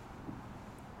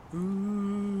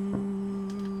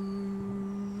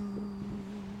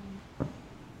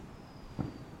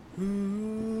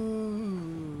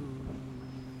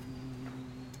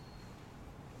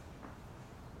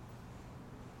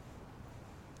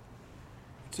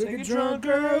 Take a drunk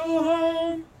girl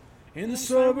home in the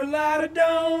sober light of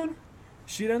dawn.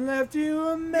 She done left you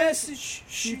a message,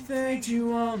 she thanked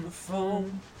you on the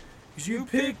phone. 'Cause you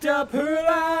picked up her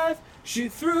life, she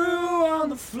threw on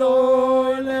the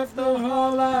floor. Left the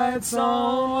hall lights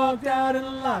on, walked out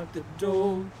and locked the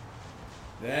door.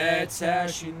 That's how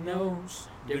she knows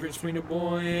the difference between a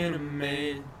boy and a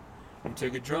man. And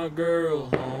took a drunk girl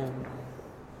home.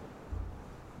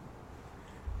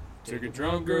 Take a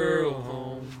drunk girl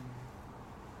home.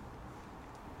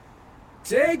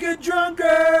 Take a drunk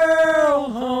girl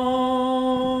home.